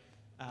 right?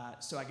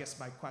 So I guess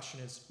my question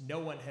is, no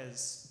one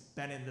has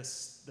been in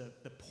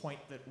the point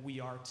that we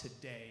are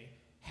today,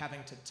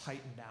 having to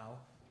tighten now.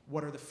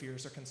 What are the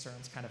fears or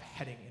concerns kind of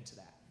heading into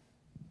that?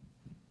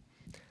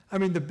 I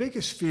mean, the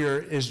biggest fear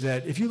is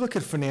that if you look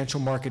at financial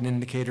market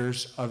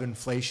indicators of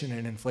inflation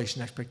and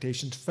inflation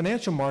expectations,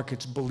 financial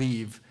markets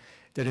believe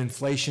that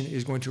inflation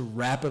is going to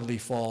rapidly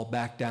fall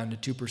back down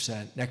to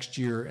 2% next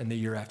year and the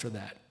year after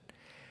that.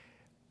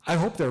 I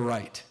hope they're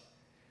right.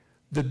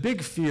 The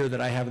big fear that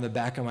I have in the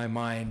back of my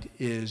mind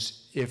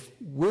is if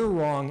we're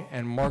wrong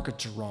and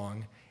markets are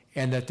wrong,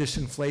 and that this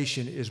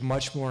inflation is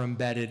much more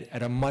embedded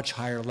at a much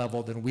higher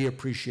level than we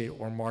appreciate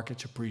or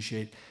markets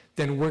appreciate,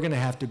 then we're going to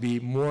have to be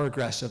more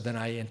aggressive than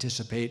I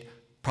anticipate,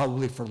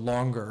 probably for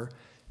longer,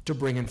 to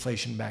bring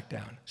inflation back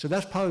down. So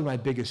that's probably my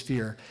biggest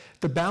fear.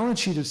 The balance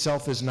sheet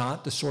itself is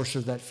not the source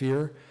of that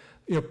fear.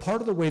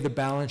 Part of the way the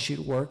balance sheet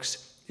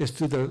works is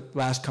through the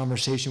last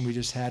conversation we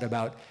just had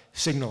about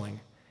signaling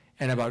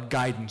and about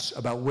guidance,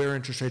 about where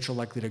interest rates are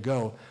likely to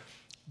go.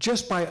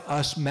 Just by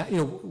us,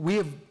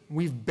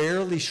 we've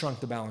barely shrunk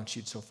the balance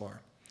sheet so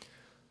far.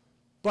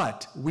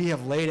 But we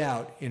have laid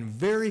out in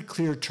very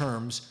clear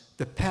terms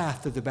the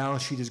path that the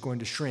balance sheet is going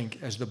to shrink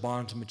as the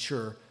bonds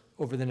mature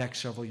over the next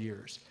several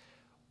years.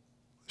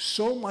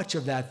 So much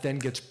of that then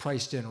gets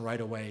priced in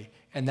right away,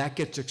 and that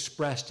gets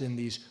expressed in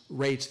these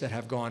rates that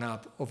have gone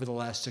up over the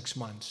last 6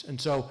 months. And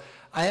so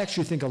I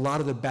actually think a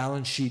lot of the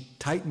balance sheet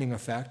tightening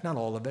effect, not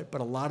all of it, but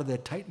a lot of the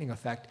tightening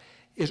effect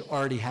is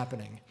already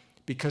happening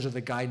because of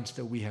the guidance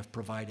that we have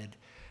provided.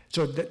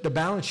 So the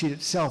balance sheet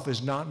itself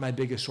is not my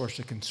biggest source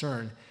of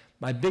concern.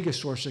 My biggest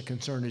source of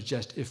concern is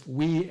just if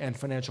we and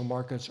financial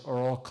markets are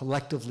all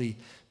collectively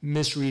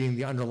misreading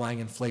the underlying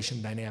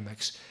inflation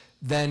dynamics,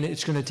 then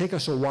it's going to take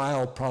us a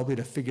while probably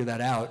to figure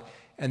that out,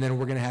 and then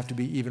we're going to have to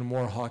be even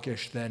more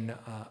hawkish than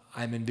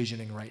I'm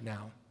envisioning right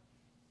now.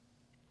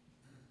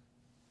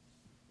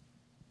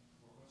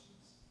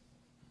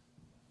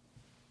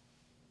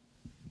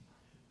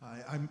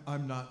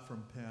 I'm not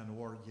from Penn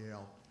or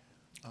Yale.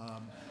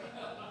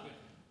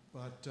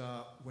 But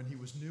when he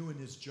was new in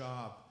his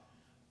job,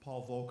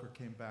 Paul Volcker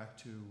came back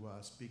to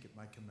speak at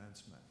my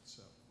commencement.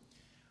 So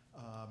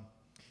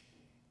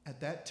at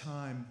that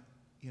time,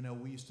 you know,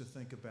 we used to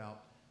think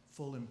about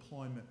full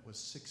employment was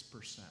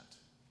 6%.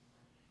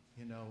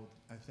 You know,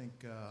 I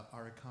think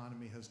our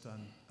economy has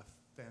done a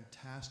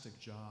fantastic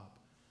job,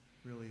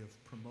 really,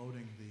 of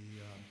promoting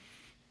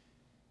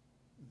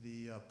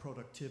the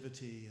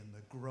productivity and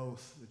the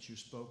growth that you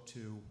spoke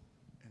to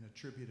and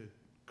attributed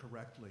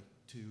correctly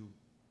to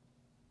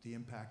the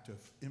impact of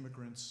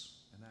immigrants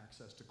and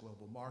access to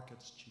global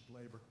markets, cheap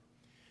labor.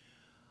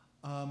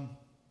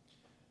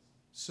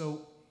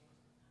 So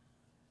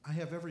I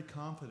have every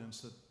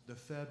confidence that the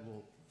Fed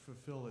will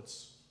fulfill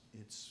its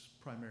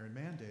primary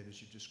mandate,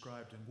 as you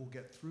described, and we'll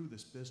get through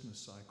this business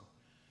cycle.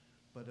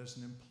 But as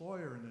an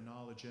employer in the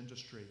knowledge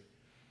industry,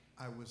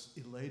 I was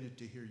elated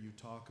to hear you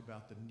talk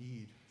about the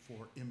need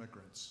for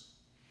immigrants.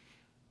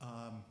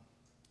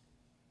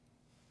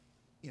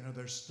 You know,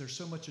 there's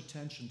so much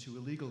attention to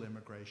illegal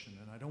immigration,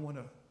 and I don't want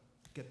to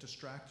get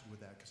distracted with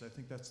that, because I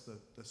think that's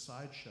the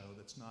sideshow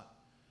that's not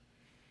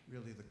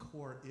really the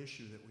core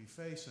issue that we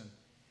face. And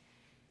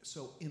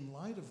so in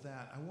light of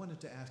that, I wanted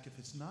to ask, if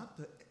it's not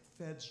the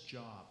Fed's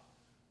job,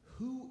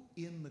 who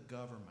in the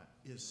government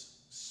is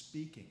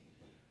speaking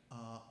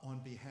on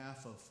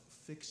behalf of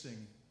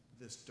fixing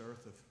this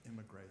dearth of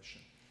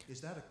immigration?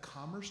 Is that a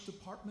Commerce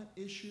Department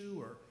issue,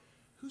 or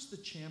who's the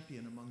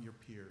champion among your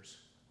peers?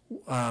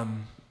 I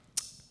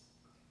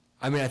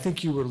mean, I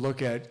think you would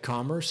look at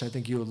Commerce, I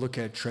think you would look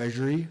at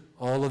Treasury,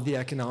 all of the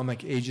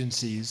economic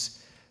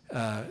agencies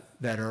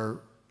that are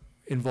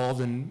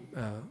involved in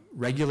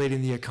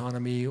regulating the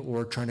economy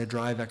or trying to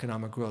drive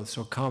economic growth.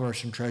 So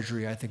Commerce and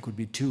Treasury, I think, would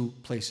be two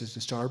places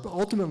to start. But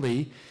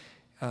ultimately,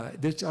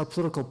 it's our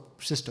political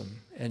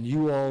system, and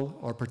you all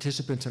are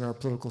participants in our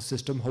political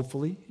system.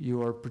 Hopefully,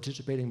 you are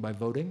participating by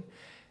voting,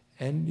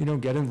 and, you know,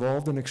 get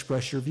involved and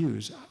express your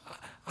views.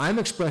 I'm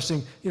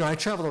expressing, you know, I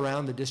travel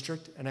around the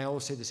district, and I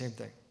always say the same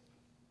thing.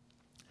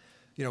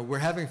 You know, we're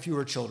having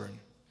fewer children,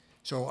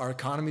 so our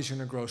economy is going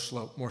to grow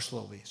more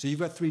slowly. So you've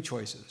got three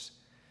choices.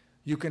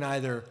 You can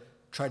either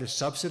try to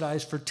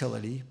subsidize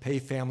fertility, pay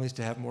families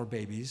to have more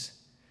babies.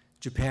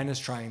 Japan is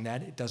trying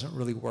that. It doesn't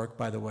really work,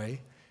 by the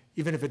way.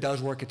 Even if it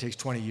does work, it takes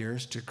 20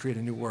 years to create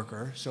a new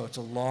worker, so it's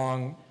a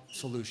long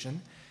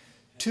solution.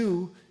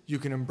 2, you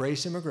can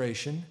embrace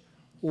immigration,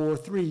 or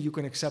 3, you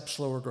can accept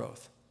slower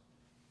growth.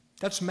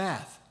 That's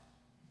math.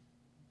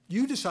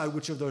 You decide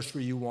which of those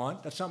 3 you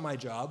want. That's not my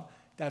job.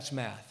 That's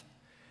math.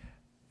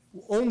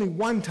 Only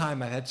one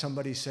time I've had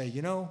somebody say,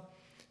 you know,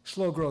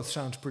 slow growth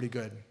sounds pretty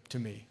good to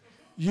me.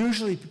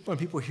 Usually when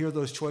people hear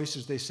those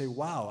choices, they say,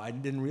 wow, I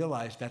didn't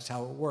realize that's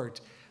how it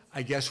worked.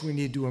 I guess we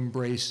need to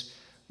embrace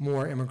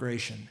more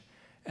immigration.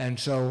 And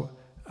so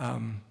I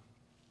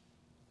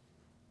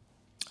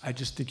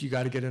just think you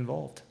got to get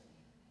involved.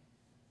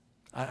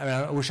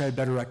 I wish I had a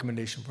better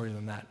recommendation for you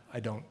than that. I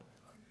don't.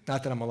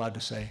 Not that I'm allowed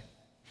to say.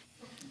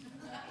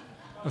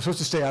 I'm supposed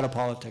to stay out of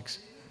politics.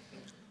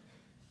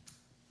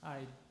 Hi,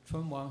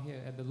 Chun Wang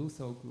here at the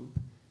Lutho Group.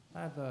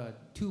 I have a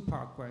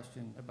 2-part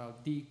question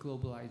about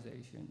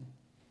deglobalization.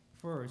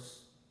 First,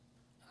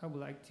 I would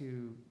like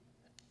to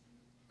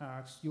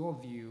ask your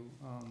view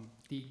on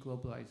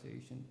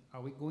deglobalization.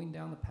 Are we going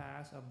down the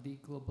path of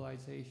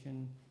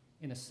deglobalization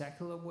in a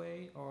secular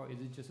way, or is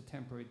it just a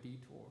temporary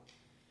detour?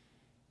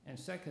 And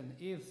second,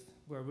 if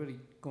we're really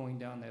going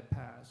down that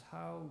path,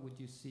 how would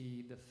you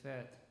see the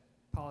Fed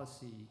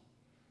policy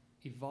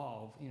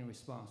evolve in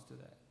response to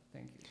that?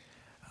 Thank you.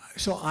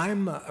 So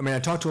I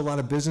talk to a lot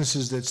of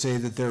businesses that say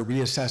that they're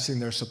reassessing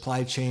their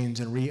supply chains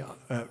and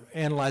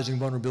analyzing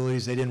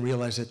vulnerabilities they didn't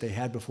realize that they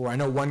had before. I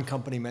know one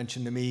company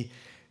mentioned to me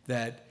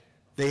that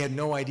they had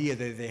no idea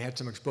that they had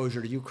some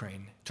exposure to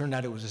Ukraine. Turned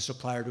out it was a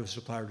supplier to a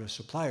supplier to a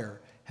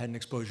supplier had an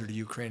exposure to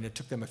Ukraine. It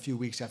took them a few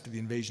weeks after the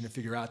invasion to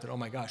figure out that, oh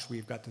my gosh,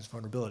 we've got this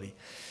vulnerability.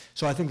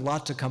 So I think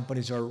lots of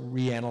companies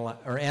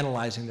are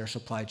analyzing their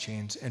supply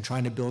chains and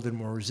trying to build in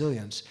more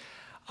resilience.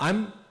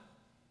 I'm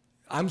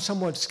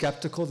somewhat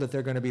skeptical that there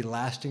are going to be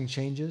lasting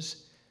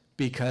changes,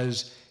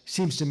 because it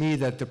seems to me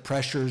that the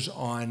pressures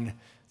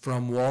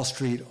from Wall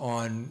Street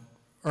on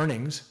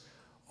earnings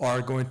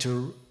are going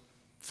to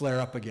flare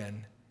up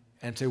again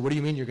and say, what do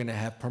you mean you're going to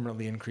have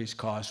permanently increased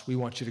costs? We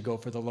want you to go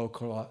for the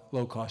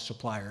low-cost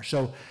supplier.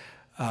 So,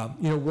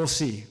 we'll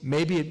see.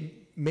 Maybe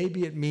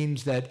it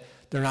means that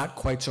they're not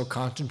quite so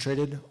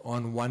concentrated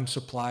on one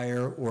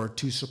supplier or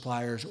 2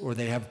 suppliers, or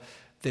they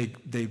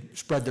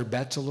spread their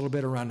bets a little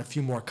bit around a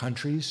few more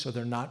countries, so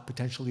they're not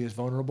potentially as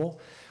vulnerable.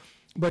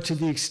 But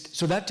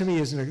so that to me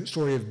isn't a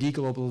story of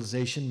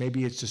deglobalization.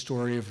 Maybe it's a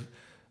story of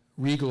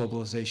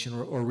reglobalization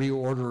or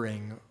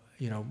reordering,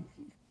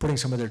 putting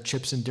some of their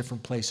chips in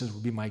different places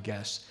would be my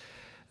guess.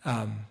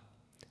 And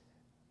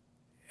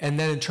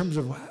then in terms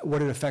of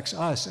what it affects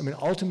us,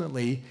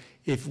 ultimately,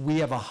 if we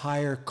have a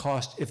higher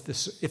cost,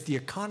 if the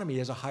economy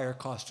has a higher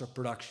cost of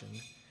production,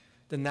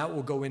 then that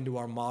will go into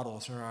our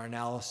models or our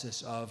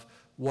analysis of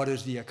what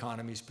is the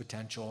economy's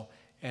potential,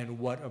 and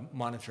what a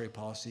monetary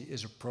policy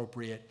is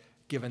appropriate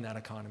given that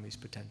economy's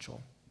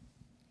potential.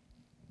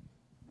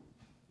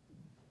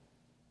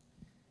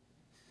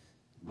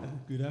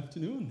 Good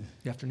afternoon.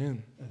 Good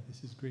afternoon.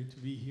 This is great to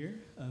be here.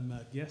 I'm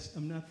a guest.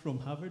 I'm not from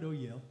Harvard or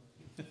Yale.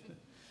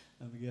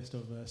 I'm a guest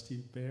of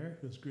Steve Baer,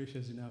 who was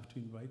gracious enough to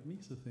invite me,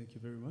 so thank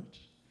you very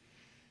much.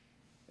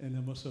 And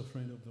I'm also a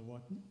friend of the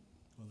Wharton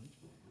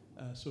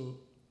College. So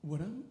what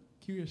I'm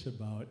curious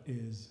about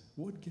is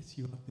what gets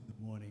you up in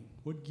the morning?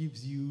 What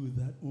gives you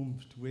that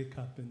oomph to wake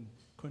up and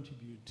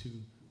contribute to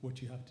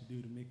what you have to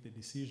do to make the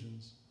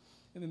decisions?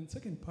 And then the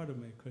second part of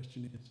my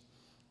question is,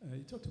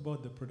 you talked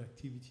about the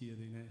productivity of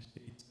the United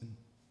States, and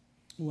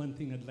one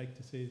thing I'd like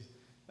to say is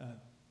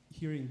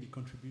hearing the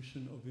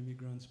contribution of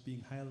immigrants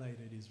being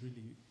highlighted is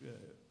really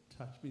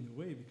touched me in a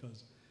way,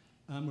 because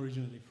I'm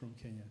originally from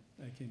Kenya.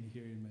 I came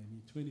here in my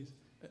mid-20s,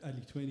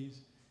 early 20s,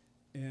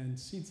 and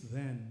since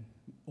then,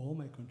 all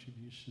my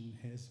contribution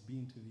has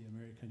been to the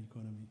American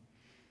economy.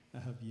 I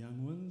have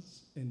young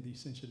ones, and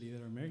essentially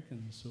they're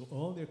Americans, so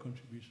all their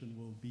contribution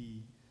will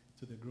be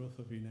to the growth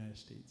of the United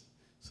States.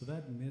 So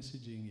that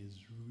messaging is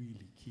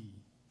really key.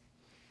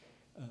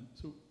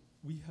 So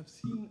we have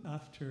seen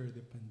after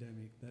the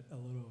pandemic that a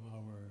lot of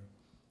our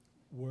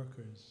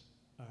workers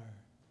are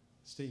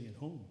staying at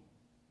home,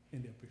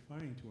 and they're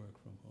preferring to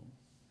work from home.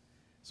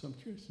 So I'm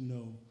curious to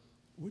know,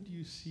 what do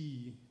you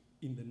see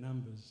in the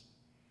numbers,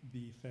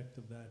 the effect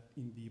of that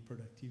in the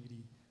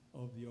productivity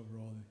of the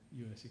overall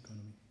US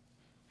economy?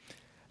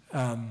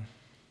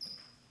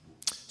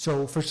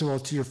 So first of all,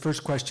 to your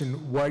first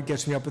question, what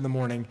gets me up in the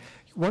morning?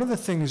 One of the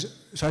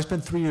things, so I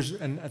spent 3 years,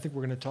 and I think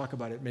we're going to talk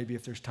about it maybe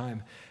if there's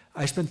time.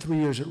 I spent 3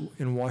 years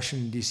in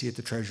Washington, D.C. at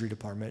the Treasury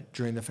Department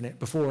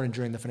before and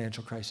during the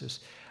financial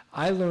crisis.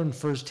 I learned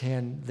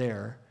firsthand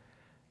there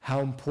how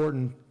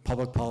important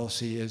public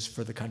policy is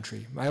for the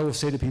country. I always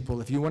say to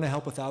people, if you want to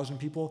help 1,000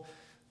 people,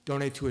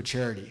 donate to a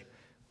charity.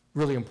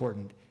 Really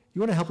important.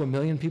 You want to help 1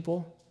 million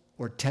people,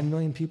 or 10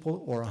 million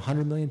people, or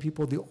 100 million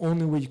people, the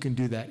only way you can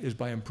do that is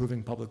by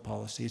improving public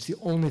policy. It's the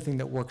only thing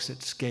that works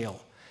at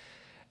scale.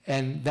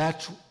 And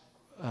that's,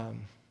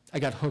 I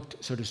got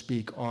hooked, so to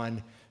speak,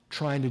 on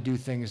trying to do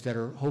things that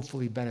are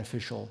hopefully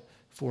beneficial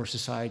for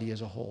society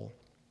as a whole.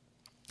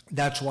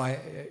 That's why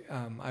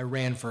I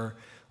ran for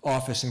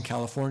office in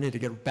California, to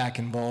get back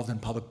involved in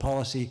public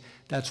policy.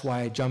 That's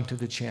why I jumped to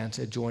the chance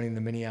at joining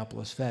the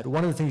Minneapolis Fed.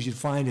 One of the things you'd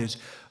find is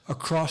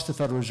across the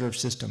Federal Reserve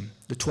System,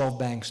 the 12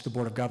 banks, the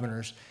Board of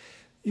Governors,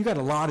 you've got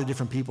a lot of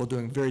different people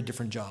doing very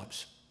different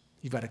jobs.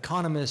 You've got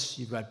economists,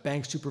 you've got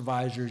bank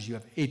supervisors, you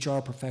have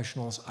HR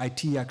professionals,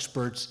 IT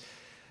experts,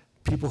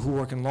 people who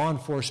work in law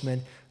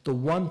enforcement. The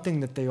one thing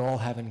that they all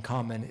have in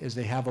common is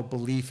they have a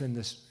belief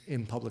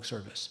in public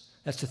service.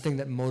 That's the thing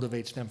that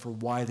motivates them for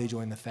why they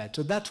join the Fed.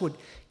 So that's what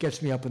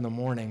gets me up in the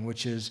morning,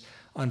 which is,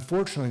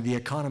 unfortunately, the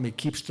economy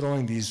keeps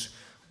throwing these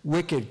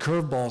wicked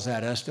curveballs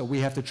at us that we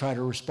have to try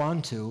to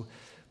respond to,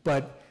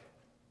 but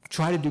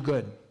try to do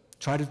good.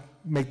 Try to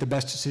make the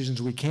best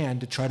decisions we can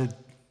to try to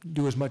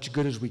do as much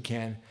good as we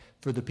can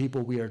for the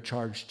people we are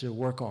charged to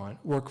work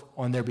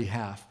on their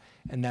behalf,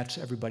 and that's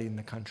everybody in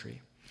the country.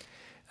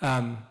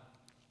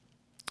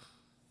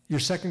 Your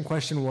second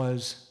question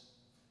was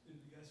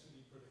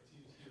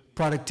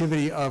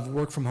productivity of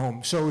work from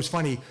home. So it was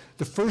funny,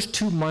 the first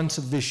 2 months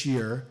of this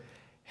year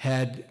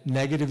had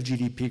negative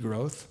GDP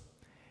growth,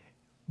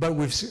 but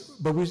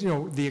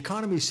the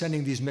economy is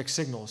sending these mixed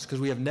signals, because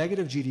we have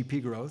negative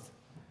GDP growth,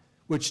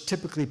 which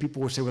typically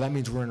people would say, well, that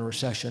means we're in a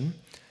recession,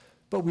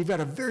 but we've got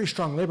a very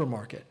strong labor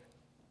market.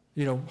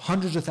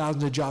 Hundreds of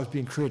thousands of jobs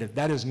being created.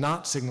 That is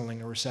not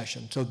signaling a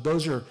recession. So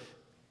those are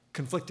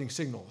conflicting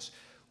signals.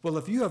 Well,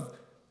 if you have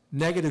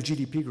negative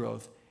GDP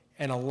growth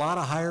and a lot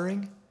of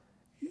hiring,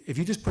 if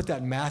you just put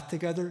that math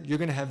together, you're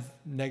going to have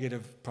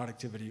negative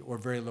productivity or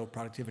very low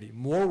productivity.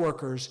 More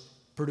workers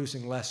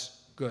producing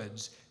less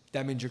goods,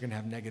 that means you're going to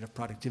have negative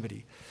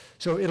productivity.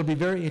 So it'll be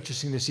very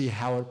interesting to see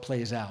how it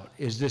plays out.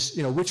 Is this,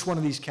 which one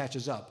of these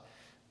catches up?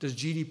 Does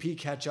GDP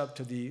catch up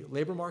to the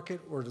labor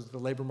market, or does the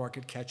labor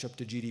market catch up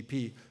to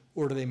GDP,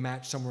 or do they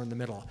match somewhere in the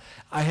middle?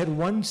 I had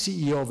one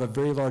CEO of a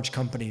very large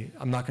company,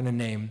 I'm not going to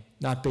name,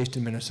 not based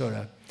in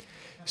Minnesota,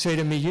 say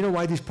to me, you know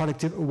why these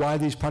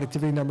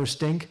productivity numbers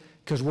stink?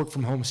 Because work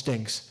from home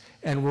stinks.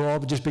 And we're all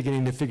just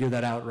beginning to figure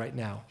that out right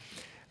now.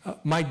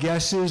 My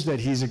guess is that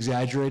he's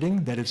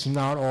exaggerating, that it's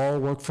not all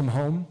work from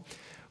home.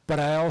 But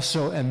I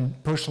also am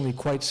personally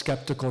quite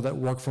skeptical that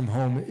work from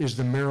home is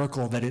the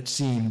miracle that it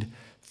seemed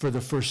for the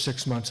first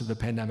 6 months of the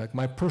pandemic.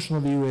 My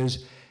personal view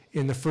is,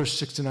 in the first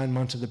 6 to 9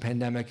 months of the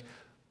pandemic,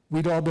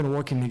 we'd all been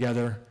working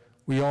together.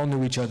 We all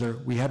knew each other.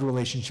 We had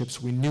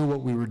relationships. We knew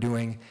what we were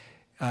doing.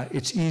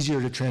 It's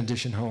easier to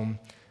transition home.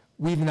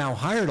 We've now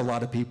hired a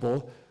lot of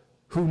people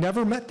who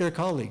never met their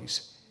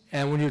colleagues.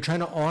 And when you're trying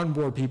to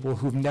onboard people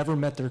who've never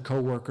met their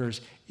coworkers,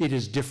 it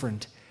is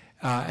different.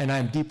 And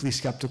I'm deeply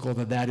skeptical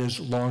that that is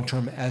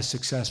long-term as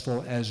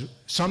successful as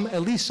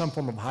at least some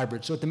form of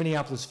hybrid. So at the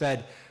Minneapolis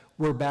Fed,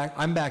 we're back.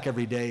 I'm back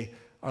every day.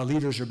 Our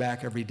leaders are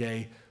back every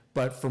day.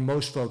 But for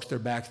most folks, they're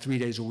back 3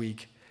 days a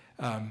week.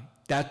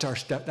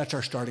 that's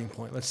our starting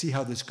point. Let's see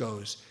how this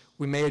goes.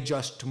 We may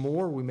adjust to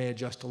more, we may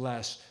adjust to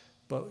less,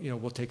 but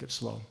we'll take it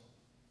slow.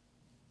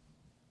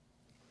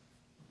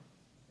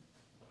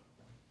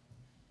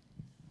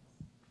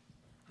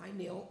 Hi,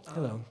 Neel.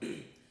 Hello.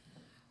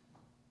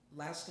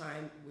 Last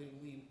time when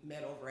we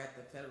met over at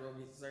the Federal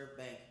Reserve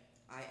Bank,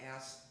 I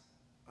asked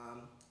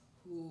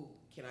who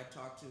can I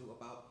talk to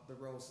about the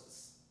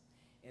roses,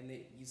 and then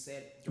you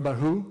said About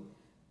who?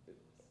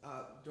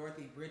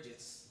 Dorothy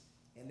Bridges,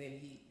 and then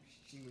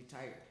she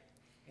retired,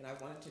 and I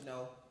wanted to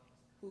know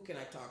who can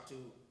I talk to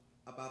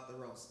about the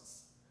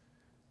roses.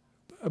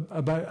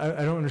 About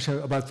I don't understand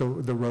about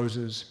the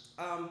roses.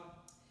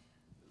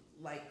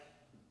 Like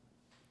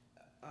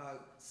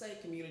say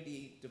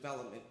community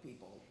development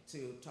people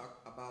to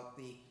talk about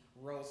the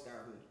rose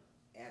garden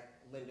at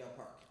Lindale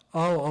Park.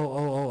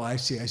 Oh, I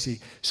see.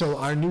 So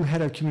our new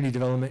head of community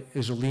development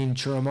is Aline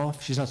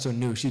Churamoff. She's not so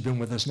new. She's been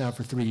with us now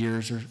for 3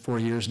 years or 4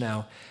 years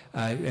now,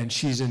 and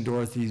she's in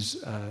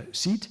Dorothy's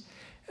seat.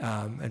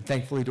 And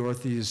thankfully,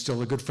 Dorothy is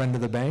still a good friend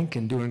of the bank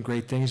and doing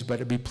great things,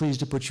 but I'd be pleased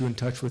to put you in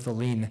touch with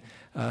Aline,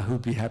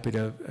 who'd be happy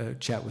to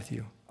chat with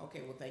you.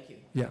 Okay, well, thank you.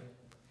 Yeah.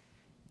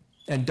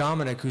 And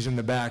Dominic, who's in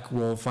the back,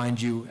 will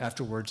find you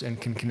afterwards and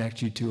can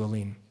connect you to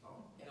Aline.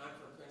 And I'm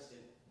from Princeton.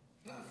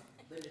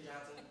 Linda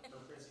Johnson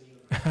from Princeton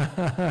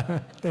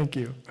University. Thank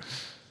you.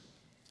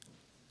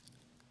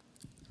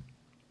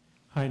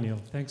 Hi, Neel.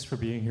 Thanks for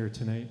being here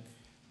tonight.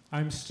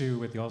 I'm Stu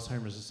with the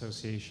Alzheimer's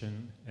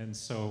Association, and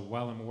so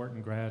while I'm a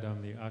Wharton grad,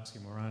 I'm the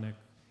oxymoronic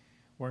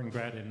Wharton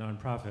grad and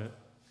nonprofit,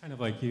 kind of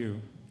like you,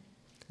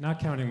 not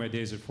counting my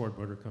days at Ford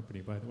Motor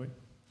Company, by the way.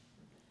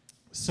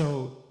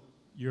 So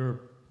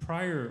your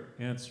prior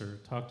answer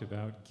talked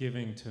about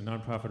giving to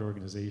nonprofit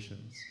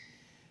organizations.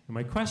 And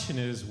my question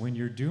is, when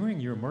you're doing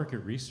your market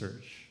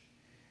research,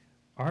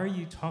 are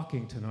you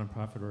talking to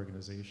nonprofit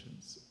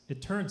organizations?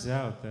 It turns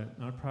out that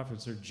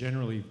nonprofits are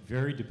generally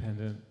very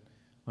dependent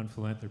on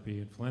philanthropy,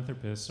 and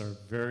philanthropists are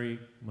very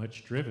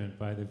much driven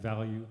by the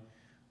value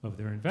of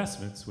their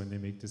investments when they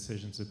make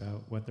decisions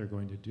about what they're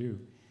going to do.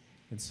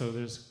 And so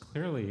there's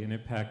clearly an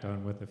impact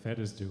on what the Fed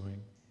is doing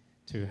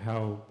to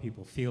how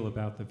people feel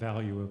about the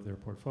value of their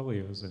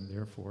portfolios and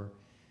therefore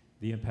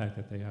the impact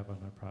that they have on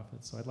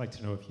nonprofits. So I'd like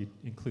to know if you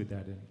include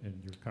that in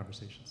your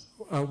conversations.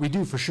 We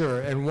do, for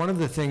sure. And one of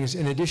the things,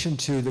 in addition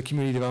to the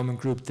community development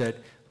group that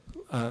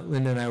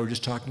Linda and I were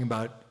just talking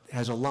about,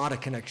 has a lot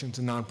of connections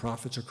to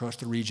nonprofits across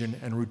the region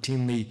and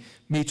routinely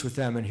meets with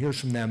them and hears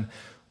from them.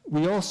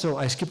 We also,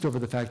 I skipped over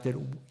the fact that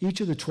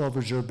each of the 12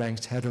 reserve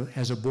banks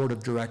has a board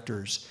of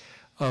directors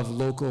of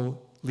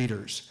local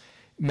leaders.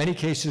 In many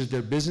cases,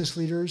 they're business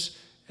leaders,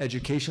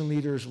 education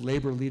leaders,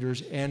 labor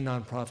leaders, and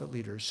nonprofit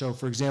leaders. So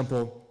for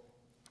example,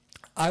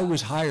 I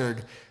was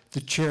hired,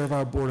 the chair of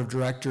our board of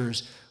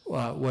directors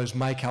was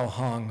Mai Kao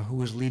Hong, who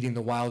was leading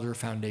the Wilder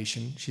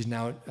Foundation. She's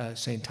now at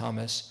St.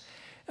 Thomas.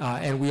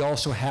 And we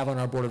also have on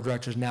our board of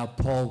directors now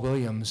Paul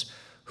Williams,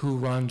 who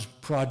runs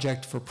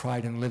Project for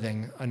Pride in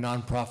Living, a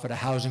nonprofit, a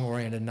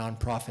housing-oriented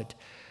nonprofit.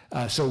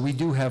 So we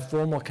do have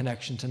formal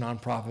connections to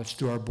nonprofits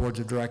through our boards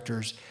of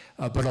directors,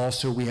 but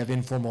also we have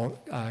informal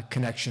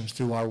connections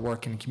through our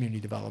work in community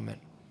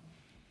development.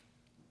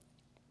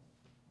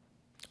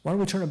 Why don't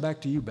we turn it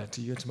back to you,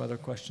 Betsy? You had some other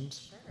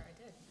questions? Sure,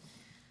 I did.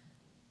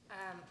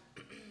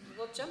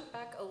 We'll jump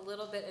back a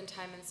little bit in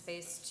time and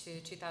space to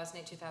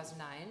 2008,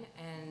 2009,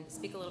 and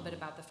speak a little bit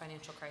about the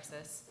financial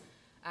crisis.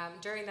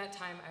 During that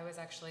time, I was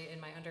actually in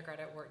my undergrad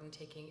at Wharton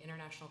taking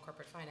international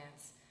corporate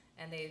finance,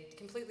 and they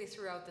completely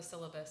threw out the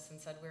syllabus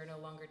and said, we're no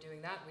longer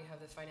doing that. We have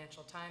the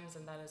Financial Times,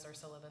 and that is our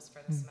syllabus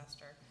for the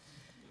semester.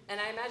 And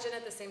I imagine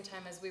at the same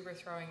time as we were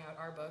throwing out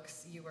our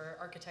books, you were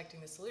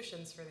architecting the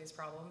solutions for these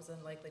problems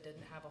and likely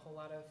didn't have a whole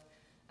lot of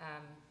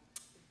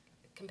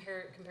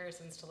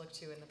comparisons to look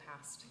to in the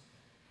past.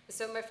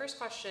 So my first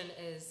question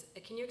is,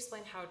 can you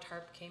explain how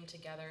TARP came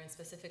together and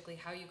specifically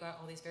how you got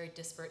all these very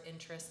disparate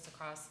interests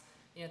across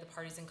the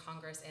parties in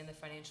Congress and the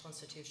financial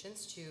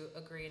institutions to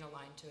agree and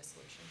align to a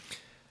solution?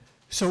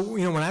 So,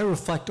 when I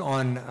reflect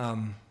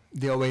on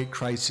the 2008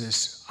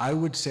 crisis, I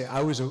would say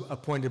I was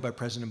appointed by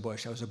President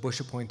Bush. I was a Bush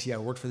appointee. I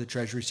worked for the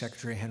Treasury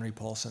Secretary, Henry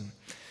Paulson.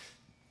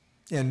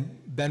 And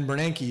Ben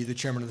Bernanke, the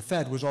chairman of the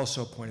Fed, was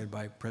also appointed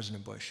by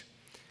President Bush.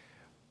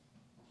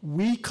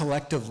 We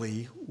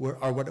collectively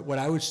are what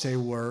I would say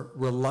were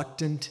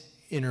reluctant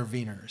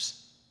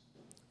interveners.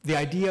 The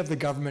idea of the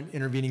government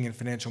intervening in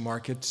financial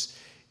markets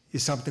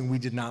is something we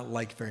did not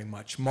like very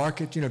much.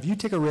 Market, if you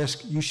take a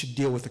risk, you should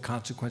deal with the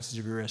consequences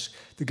of your risk.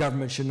 The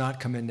government should not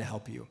come in to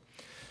help you.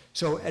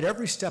 So at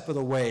every step of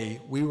the way,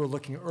 we were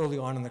looking early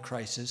on in the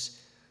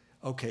crisis,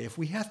 okay, if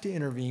we have to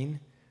intervene,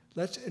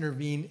 let's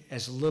intervene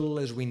as little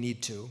as we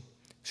need to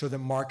so that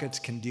markets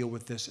can deal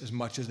with this as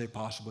much as they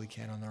possibly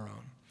can on their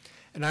own.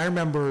 And I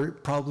remember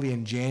probably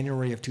in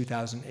January of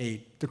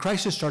 2008, the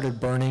crisis started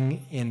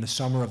burning in the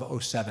summer of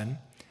 2007.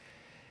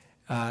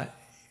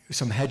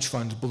 Some hedge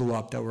funds blew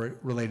up that were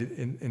related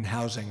in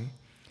housing.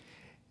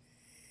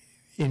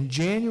 In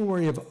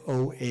January of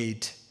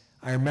 2008,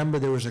 I remember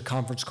there was a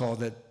conference call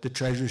that the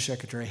Treasury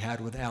Secretary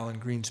had with Alan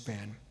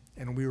Greenspan.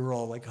 and we were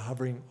all like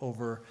hovering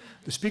over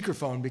the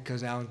speakerphone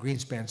because Alan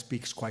Greenspan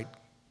speaks quite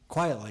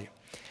quietly.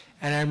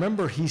 And I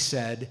remember he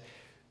said,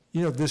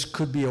 you know, this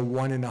could be a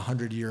 1 in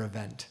 100 year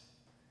event.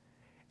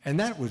 And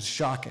that was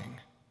shocking.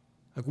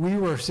 Like, we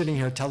were sitting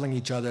here telling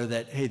each other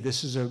that, hey,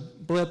 this is a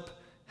blip,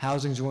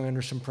 housing's going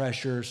under some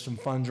pressure, some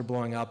funds are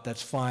blowing up,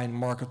 that's fine,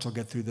 markets will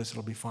get through this,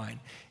 it'll be fine.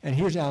 And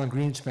here's Alan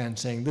Greenspan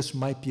saying this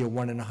might be a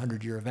 1 in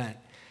 100 year event.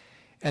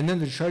 And then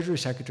the Treasury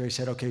Secretary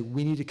said, okay,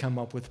 we need to come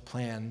up with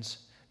plans,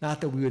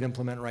 not that we would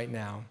implement right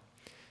now,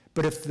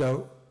 but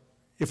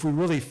if we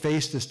really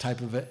face this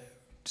type of a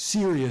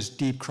serious,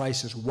 deep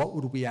crisis, what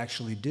would we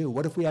actually do?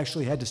 What if we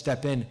actually had to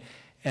step in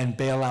and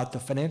bail out the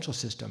financial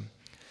system?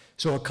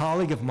 So a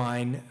colleague of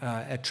mine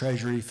at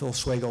Treasury, Phil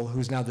Swagel,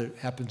 who's now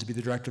happens to be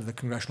the director of the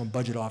Congressional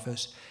Budget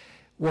Office,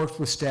 worked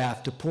with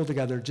staff to pull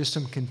together just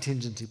some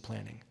contingency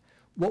planning.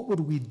 What would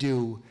we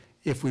do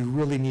if we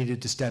really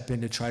needed to step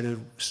in to try to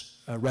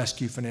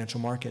rescue financial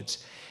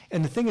markets?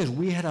 And the thing is,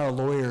 we had our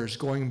lawyers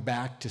going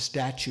back to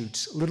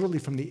statutes literally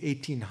from the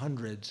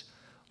 1800s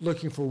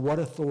looking for what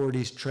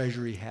authorities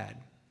Treasury had.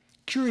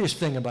 Curious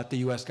thing about the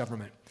US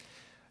government.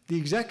 The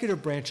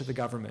executive branch of the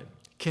government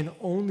can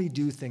only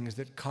do things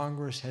that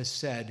Congress has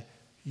said,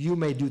 you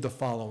may do the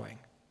following.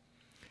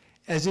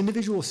 As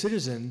individual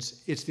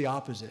citizens, it's the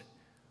opposite.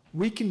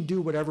 We can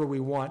do whatever we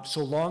want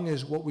so long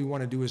as what we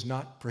want to do is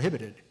not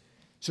prohibited.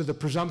 So the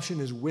presumption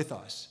is with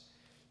us.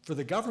 For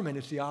the government,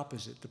 it's the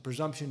opposite. The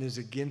presumption is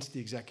against the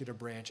executive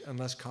branch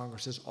unless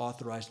Congress has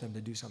authorized them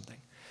to do something.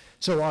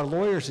 So our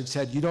lawyers had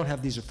said, you don't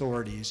have these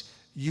authorities,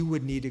 you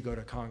would need to go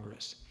to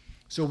Congress.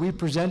 So we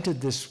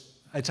presented this,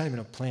 it's not even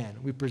a plan,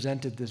 we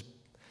presented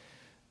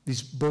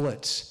these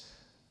bullets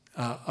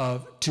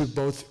to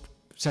both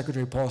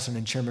Secretary Paulson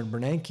and Chairman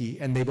Bernanke,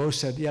 and they both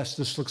said, yes,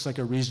 this looks like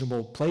a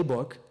reasonable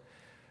playbook.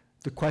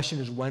 The question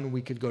is when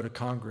we could go to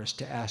Congress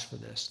to ask for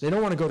this. They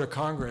don't want to go to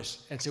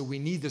Congress and say, we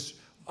need this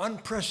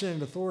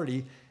unprecedented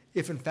authority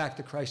if in fact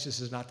the crisis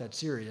is not that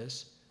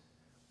serious.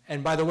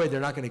 And by the way, they're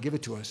not going to give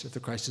it to us if the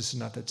crisis is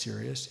not that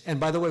serious. And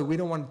by the way, we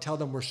don't want to tell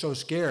them we're so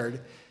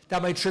scared,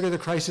 that might trigger the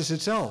crisis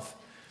itself.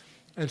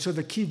 And so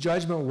the key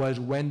judgment was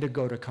when to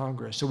go to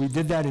Congress. So we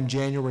did that in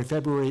January,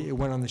 February, it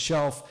went on the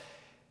shelf.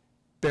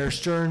 Bear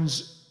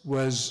Stearns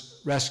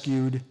was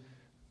rescued,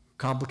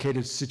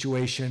 complicated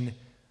situation.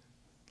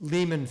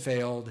 Lehman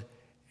failed,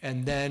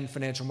 and then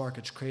financial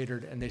markets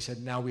cratered, and they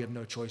said, now we have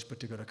no choice but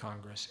to go to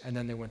Congress. And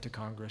then they went to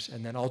Congress,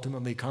 and then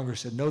ultimately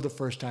Congress said no the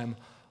first time.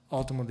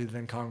 Ultimately,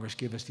 then Congress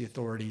gave us the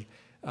authority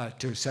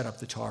to set up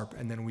the TARP,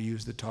 and then we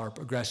used the TARP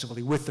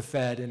aggressively with the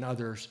Fed and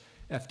others,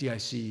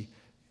 FDIC,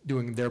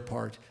 doing their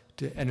part,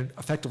 and it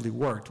effectively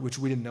worked, which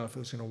we didn't know if it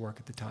was going to work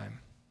at the time.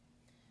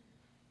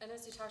 And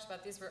as you talked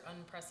about, these were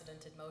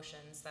unprecedented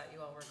motions that you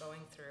all were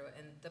going through,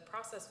 and the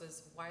process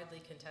was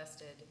widely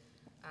contested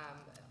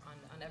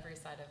on every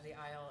side of the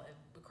aisle,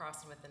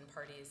 across and within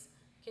parties.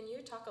 Can you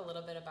talk a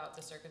little bit about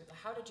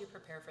how did you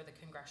prepare for the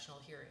congressional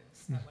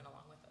hearings that went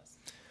along with this?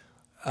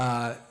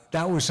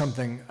 That was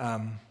something,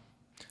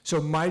 so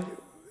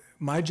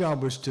my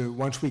job was to,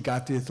 once we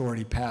got the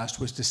authority passed,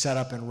 was to set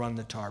up and run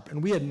the TARP.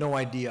 And we had no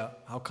idea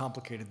how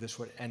complicated this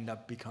would end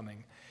up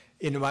becoming.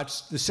 In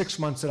about the 6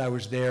 months that I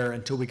was there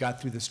until we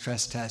got through the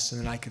stress test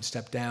and then I could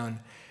step down,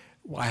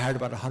 I hired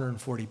about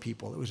 140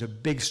 people. It was a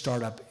big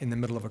startup in the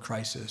middle of a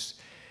crisis.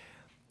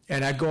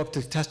 And I'd go up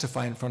to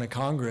testify in front of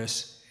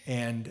Congress,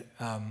 and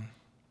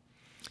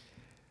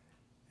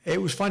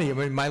it was funny. I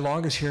mean, my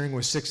longest hearing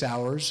was 6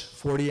 hours,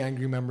 40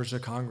 angry members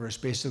of Congress,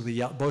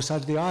 basically both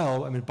sides of the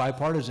aisle, I mean,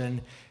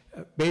 bipartisan,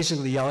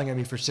 basically yelling at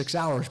me for 6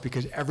 hours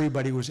because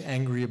everybody was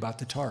angry about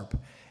the TARP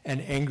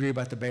and angry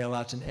about the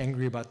bailouts and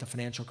angry about the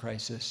financial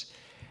crisis.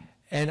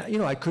 And, you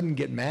know, I couldn't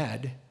get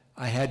mad.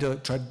 I had to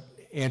try to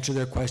answer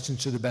their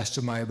questions to the best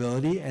of my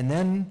ability and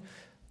then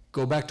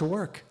go back to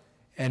work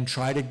and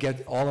try to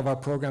get all of our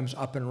programs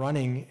up and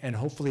running, and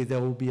hopefully they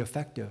will be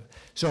effective.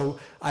 So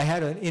I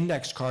had an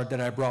index card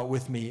that I brought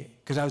with me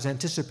because I was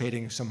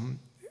anticipating some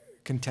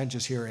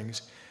contentious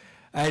hearings.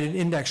 I had an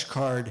index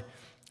card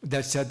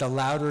that said, the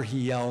louder he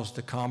yells,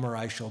 the calmer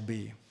I shall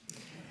be.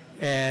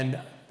 And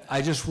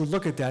I just would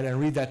look at that and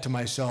read that to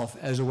myself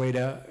as a way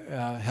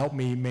to help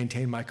me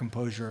maintain my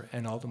composure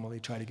and ultimately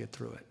try to get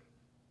through it.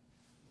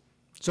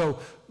 So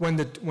when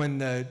the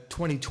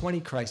 2020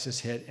 crisis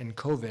hit and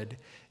COVID,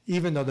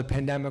 even though the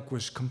pandemic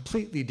was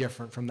completely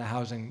different from the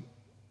housing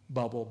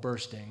bubble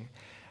bursting,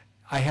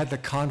 I had the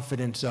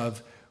confidence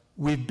of,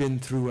 we've been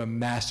through a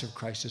massive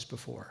crisis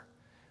before.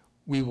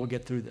 We will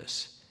get through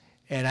this.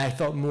 And I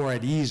felt more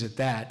at ease at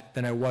that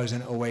than I was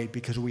in 08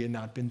 because we had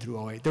not been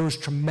through 08. There was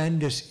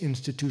tremendous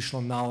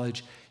institutional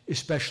knowledge,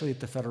 especially at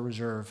the Federal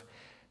Reserve,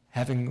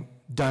 having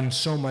done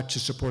so much to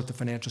support the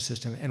financial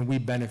system, and we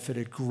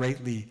benefited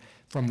greatly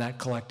from that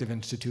collective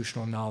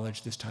institutional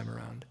knowledge this time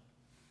around.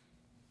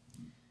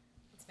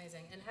 That's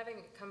amazing. And having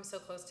come so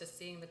close to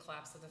seeing the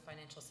collapse of the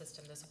financial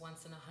system, this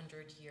once in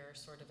 100-year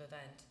sort of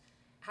event,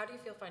 how do you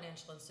feel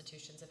financial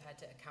institutions have had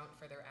to account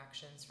for their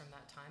actions from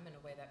that time in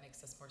a way that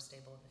makes us more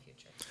stable in the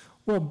future?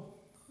 Well,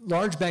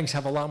 large banks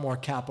have a lot more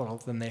capital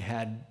than they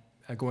had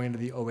going into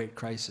the '08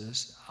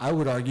 crisis. I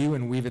would argue,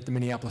 and we've at the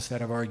Minneapolis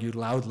Fed have argued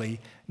loudly,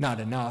 not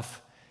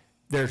enough.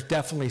 They're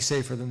definitely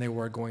safer than they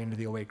were going into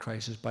the '08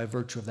 crisis by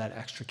virtue of that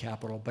extra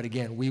capital. But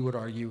again, we would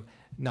argue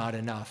not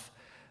enough.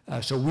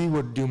 So we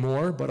would do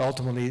more, but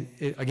ultimately,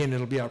 again,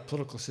 it'll be our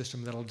political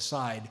system that'll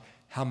decide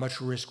how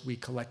much risk we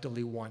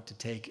collectively want to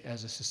take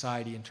as a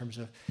society in terms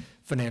of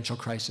financial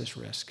crisis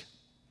risk.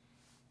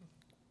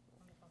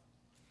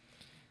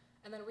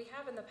 And then we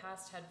have in the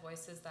past had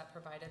voices that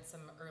provided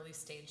some early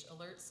stage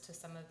alerts to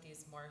some of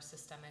these more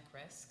systemic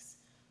risks.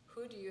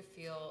 Who do you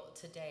feel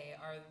today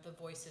are the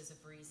voices of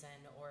reason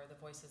or the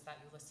voices that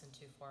you listen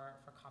to for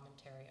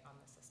commentary on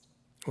the system?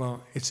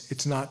 Well,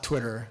 it's not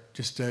Twitter,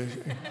 just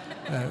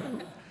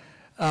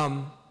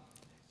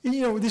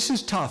you know, this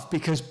is tough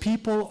because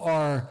people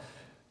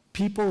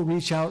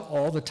reach out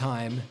all the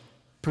time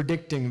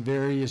predicting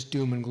various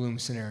doom and gloom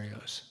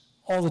scenarios,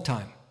 all the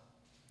time.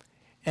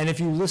 And if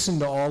you listen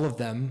to all of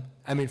them,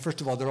 I mean, first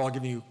of all, they're all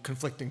giving you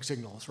conflicting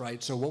signals,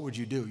 right? So what would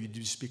you do? You'd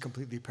just be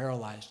completely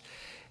paralyzed.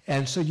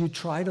 And so you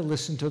try to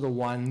listen to the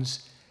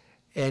ones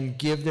and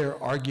give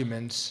their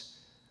arguments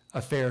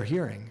a fair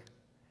hearing.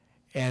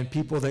 And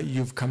people that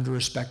you've come to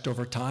respect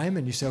over time,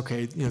 and you say,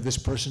 okay, you know, this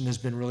person has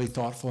been really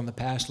thoughtful in the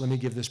past, let me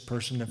give this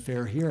person a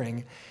fair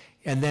hearing,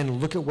 and then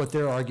look at what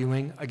they're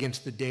arguing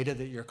against the data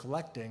that you're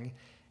collecting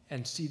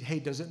and see, hey,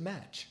 does it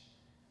match?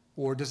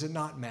 Or does it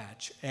not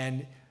match?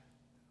 And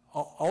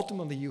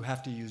ultimately, you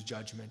have to use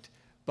judgment.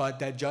 But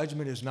that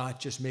judgment is not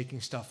just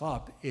making stuff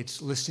up,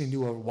 it's listening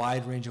to a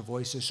wide range of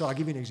voices. So I'll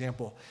give you an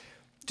example,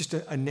 just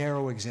a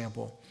narrow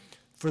example.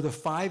 For the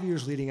 5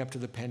 years leading up to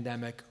the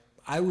pandemic,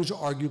 I was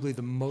arguably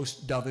the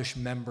most dovish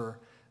member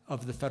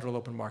of the Federal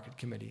Open Market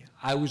Committee.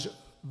 I was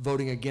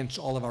voting against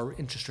all of our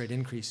interest rate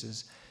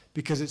increases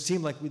because it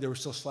seemed like there was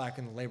still slack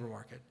in the labor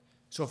market.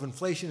 So if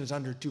inflation is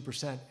under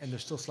 2% and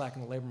there's still slack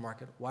in the labor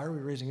market, why are we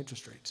raising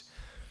interest rates?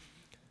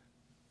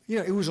 You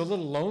know, it was a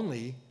little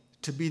lonely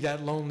to be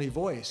that lonely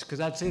voice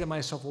because I'd say to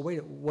myself, well,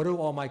 wait, what do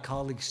all my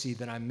colleagues see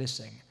that I'm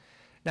missing?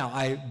 Now,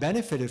 I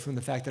benefited from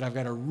the fact that I've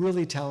got a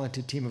really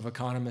talented team of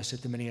economists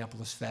at the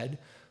Minneapolis Fed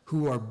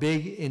who are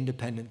big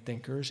independent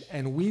thinkers,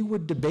 and we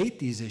would debate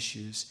these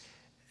issues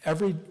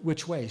every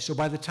which way. So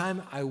by the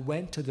time I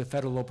went to the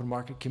Federal Open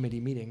Market Committee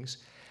meetings,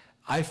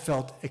 I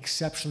felt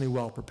exceptionally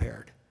well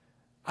prepared.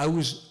 I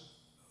was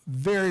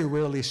very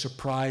rarely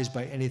surprised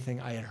by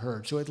anything I had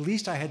heard. So at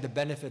least I had the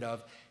benefit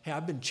of, hey,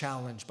 I've been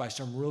challenged by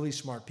some really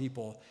smart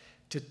people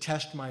to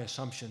test my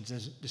assumptions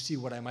and to see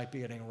what I might be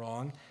getting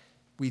wrong.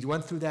 We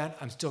went through that.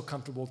 I'm still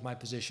comfortable with my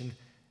position.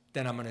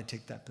 Then I'm going to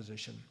take that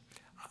position.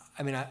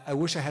 I mean, I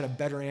wish I had a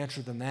better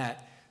answer than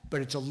that, but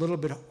it's a little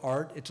bit of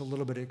art, it's a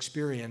little bit of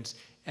experience,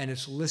 and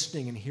it's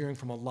listening and hearing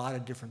from a lot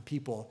of different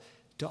people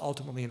to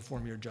ultimately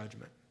inform your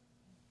judgment.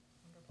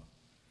 Wonderful.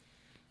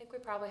 I think we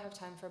probably have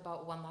time for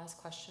about one last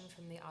question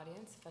from the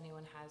audience, if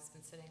anyone has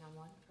been sitting on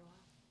one for a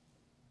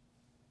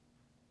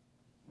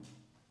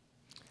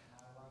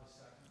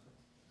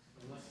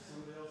while.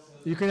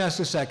 You can ask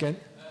a second,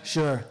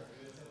 sure.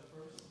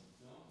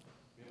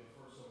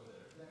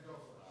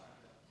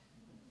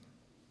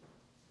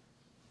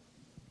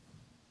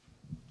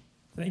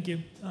 Thank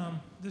you.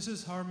 This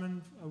is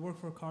Harman. I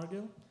work for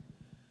Cargill.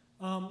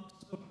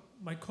 So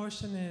my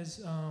question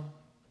is,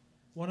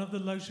 one of the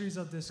luxuries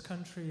of this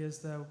country is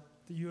that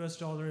the US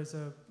dollar is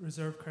a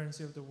reserve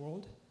currency of the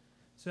world.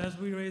 So as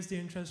we raise the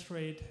interest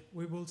rate,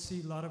 we will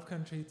see a lot of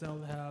countries that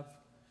will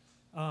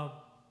have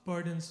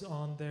burdens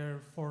on their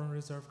foreign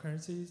reserve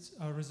currencies,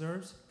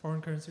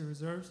 foreign currency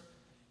reserves,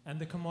 and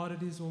the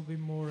commodities will be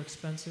more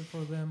expensive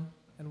for them,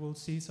 and we'll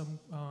see some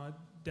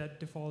debt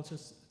defaults,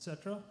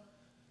 etc.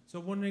 So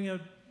wondering,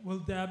 will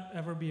that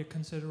ever be a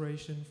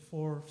consideration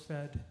for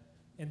Fed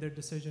in their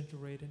decision to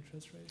rate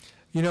interest rates?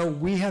 You know,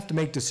 we have to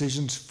make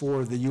decisions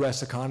for the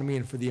US economy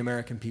and for the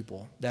American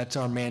people. That's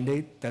our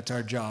mandate, that's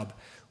our job.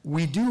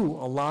 We do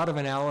a lot of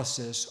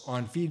analysis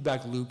on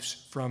feedback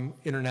loops from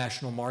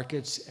international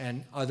markets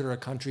and other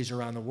countries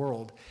around the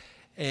world.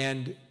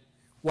 And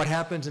what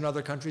happens in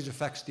other countries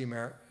affects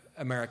the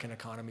American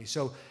economy.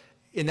 So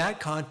in that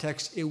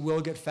context, it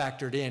will get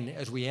factored in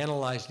as we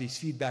analyze these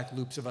feedback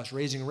loops of us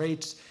raising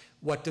rates.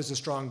 What does a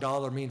strong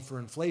dollar mean for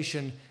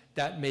inflation?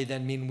 That may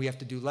then mean we have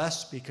to do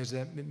less because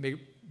that may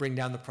bring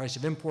down the price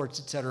of imports,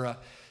 et cetera.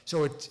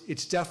 So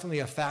it's definitely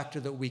a factor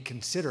that we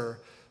consider,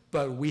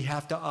 but we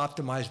have to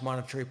optimize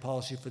monetary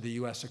policy for the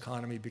US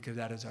economy because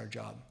that is our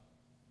job.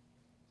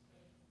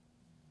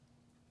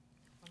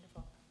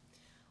 Wonderful.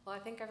 Well, I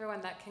think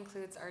everyone, that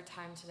concludes our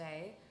time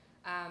today.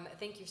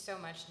 Thank you so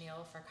much,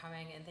 Neel, for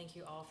coming, and thank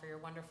you all for your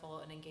wonderful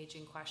and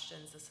engaging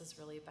questions. This has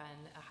really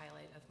been a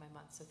highlight of my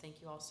month, so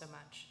thank you all so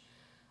much.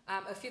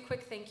 A few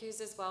quick thank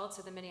yous as well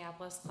to the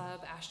Minneapolis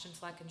Club. Ashton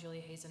Fleck and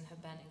Julia Hazen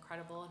have been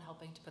incredible in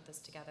helping to put this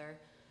together.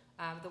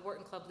 The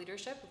Wharton Club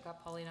leadership, we've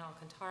got Paulina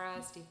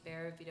Alcantara, Steve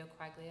Baer, Vito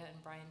Quaglia,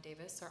 and Brian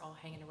Davis are all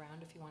hanging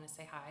around if you want to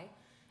say hi.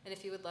 And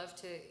if you would love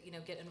to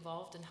get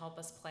involved and help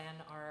us plan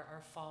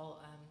our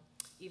fall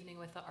evening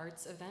with the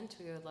arts event,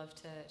 we would love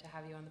to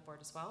have you on the board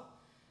as well.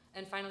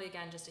 And finally,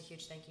 again, just a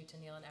huge thank you to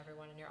Neel and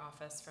everyone in your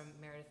office, from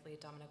Meredith Lee,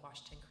 Dominic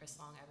Washington, Chris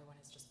Long. Everyone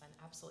has just been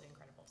absolutely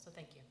incredible. So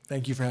thank you.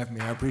 Thank you for having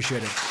me. I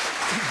appreciate it.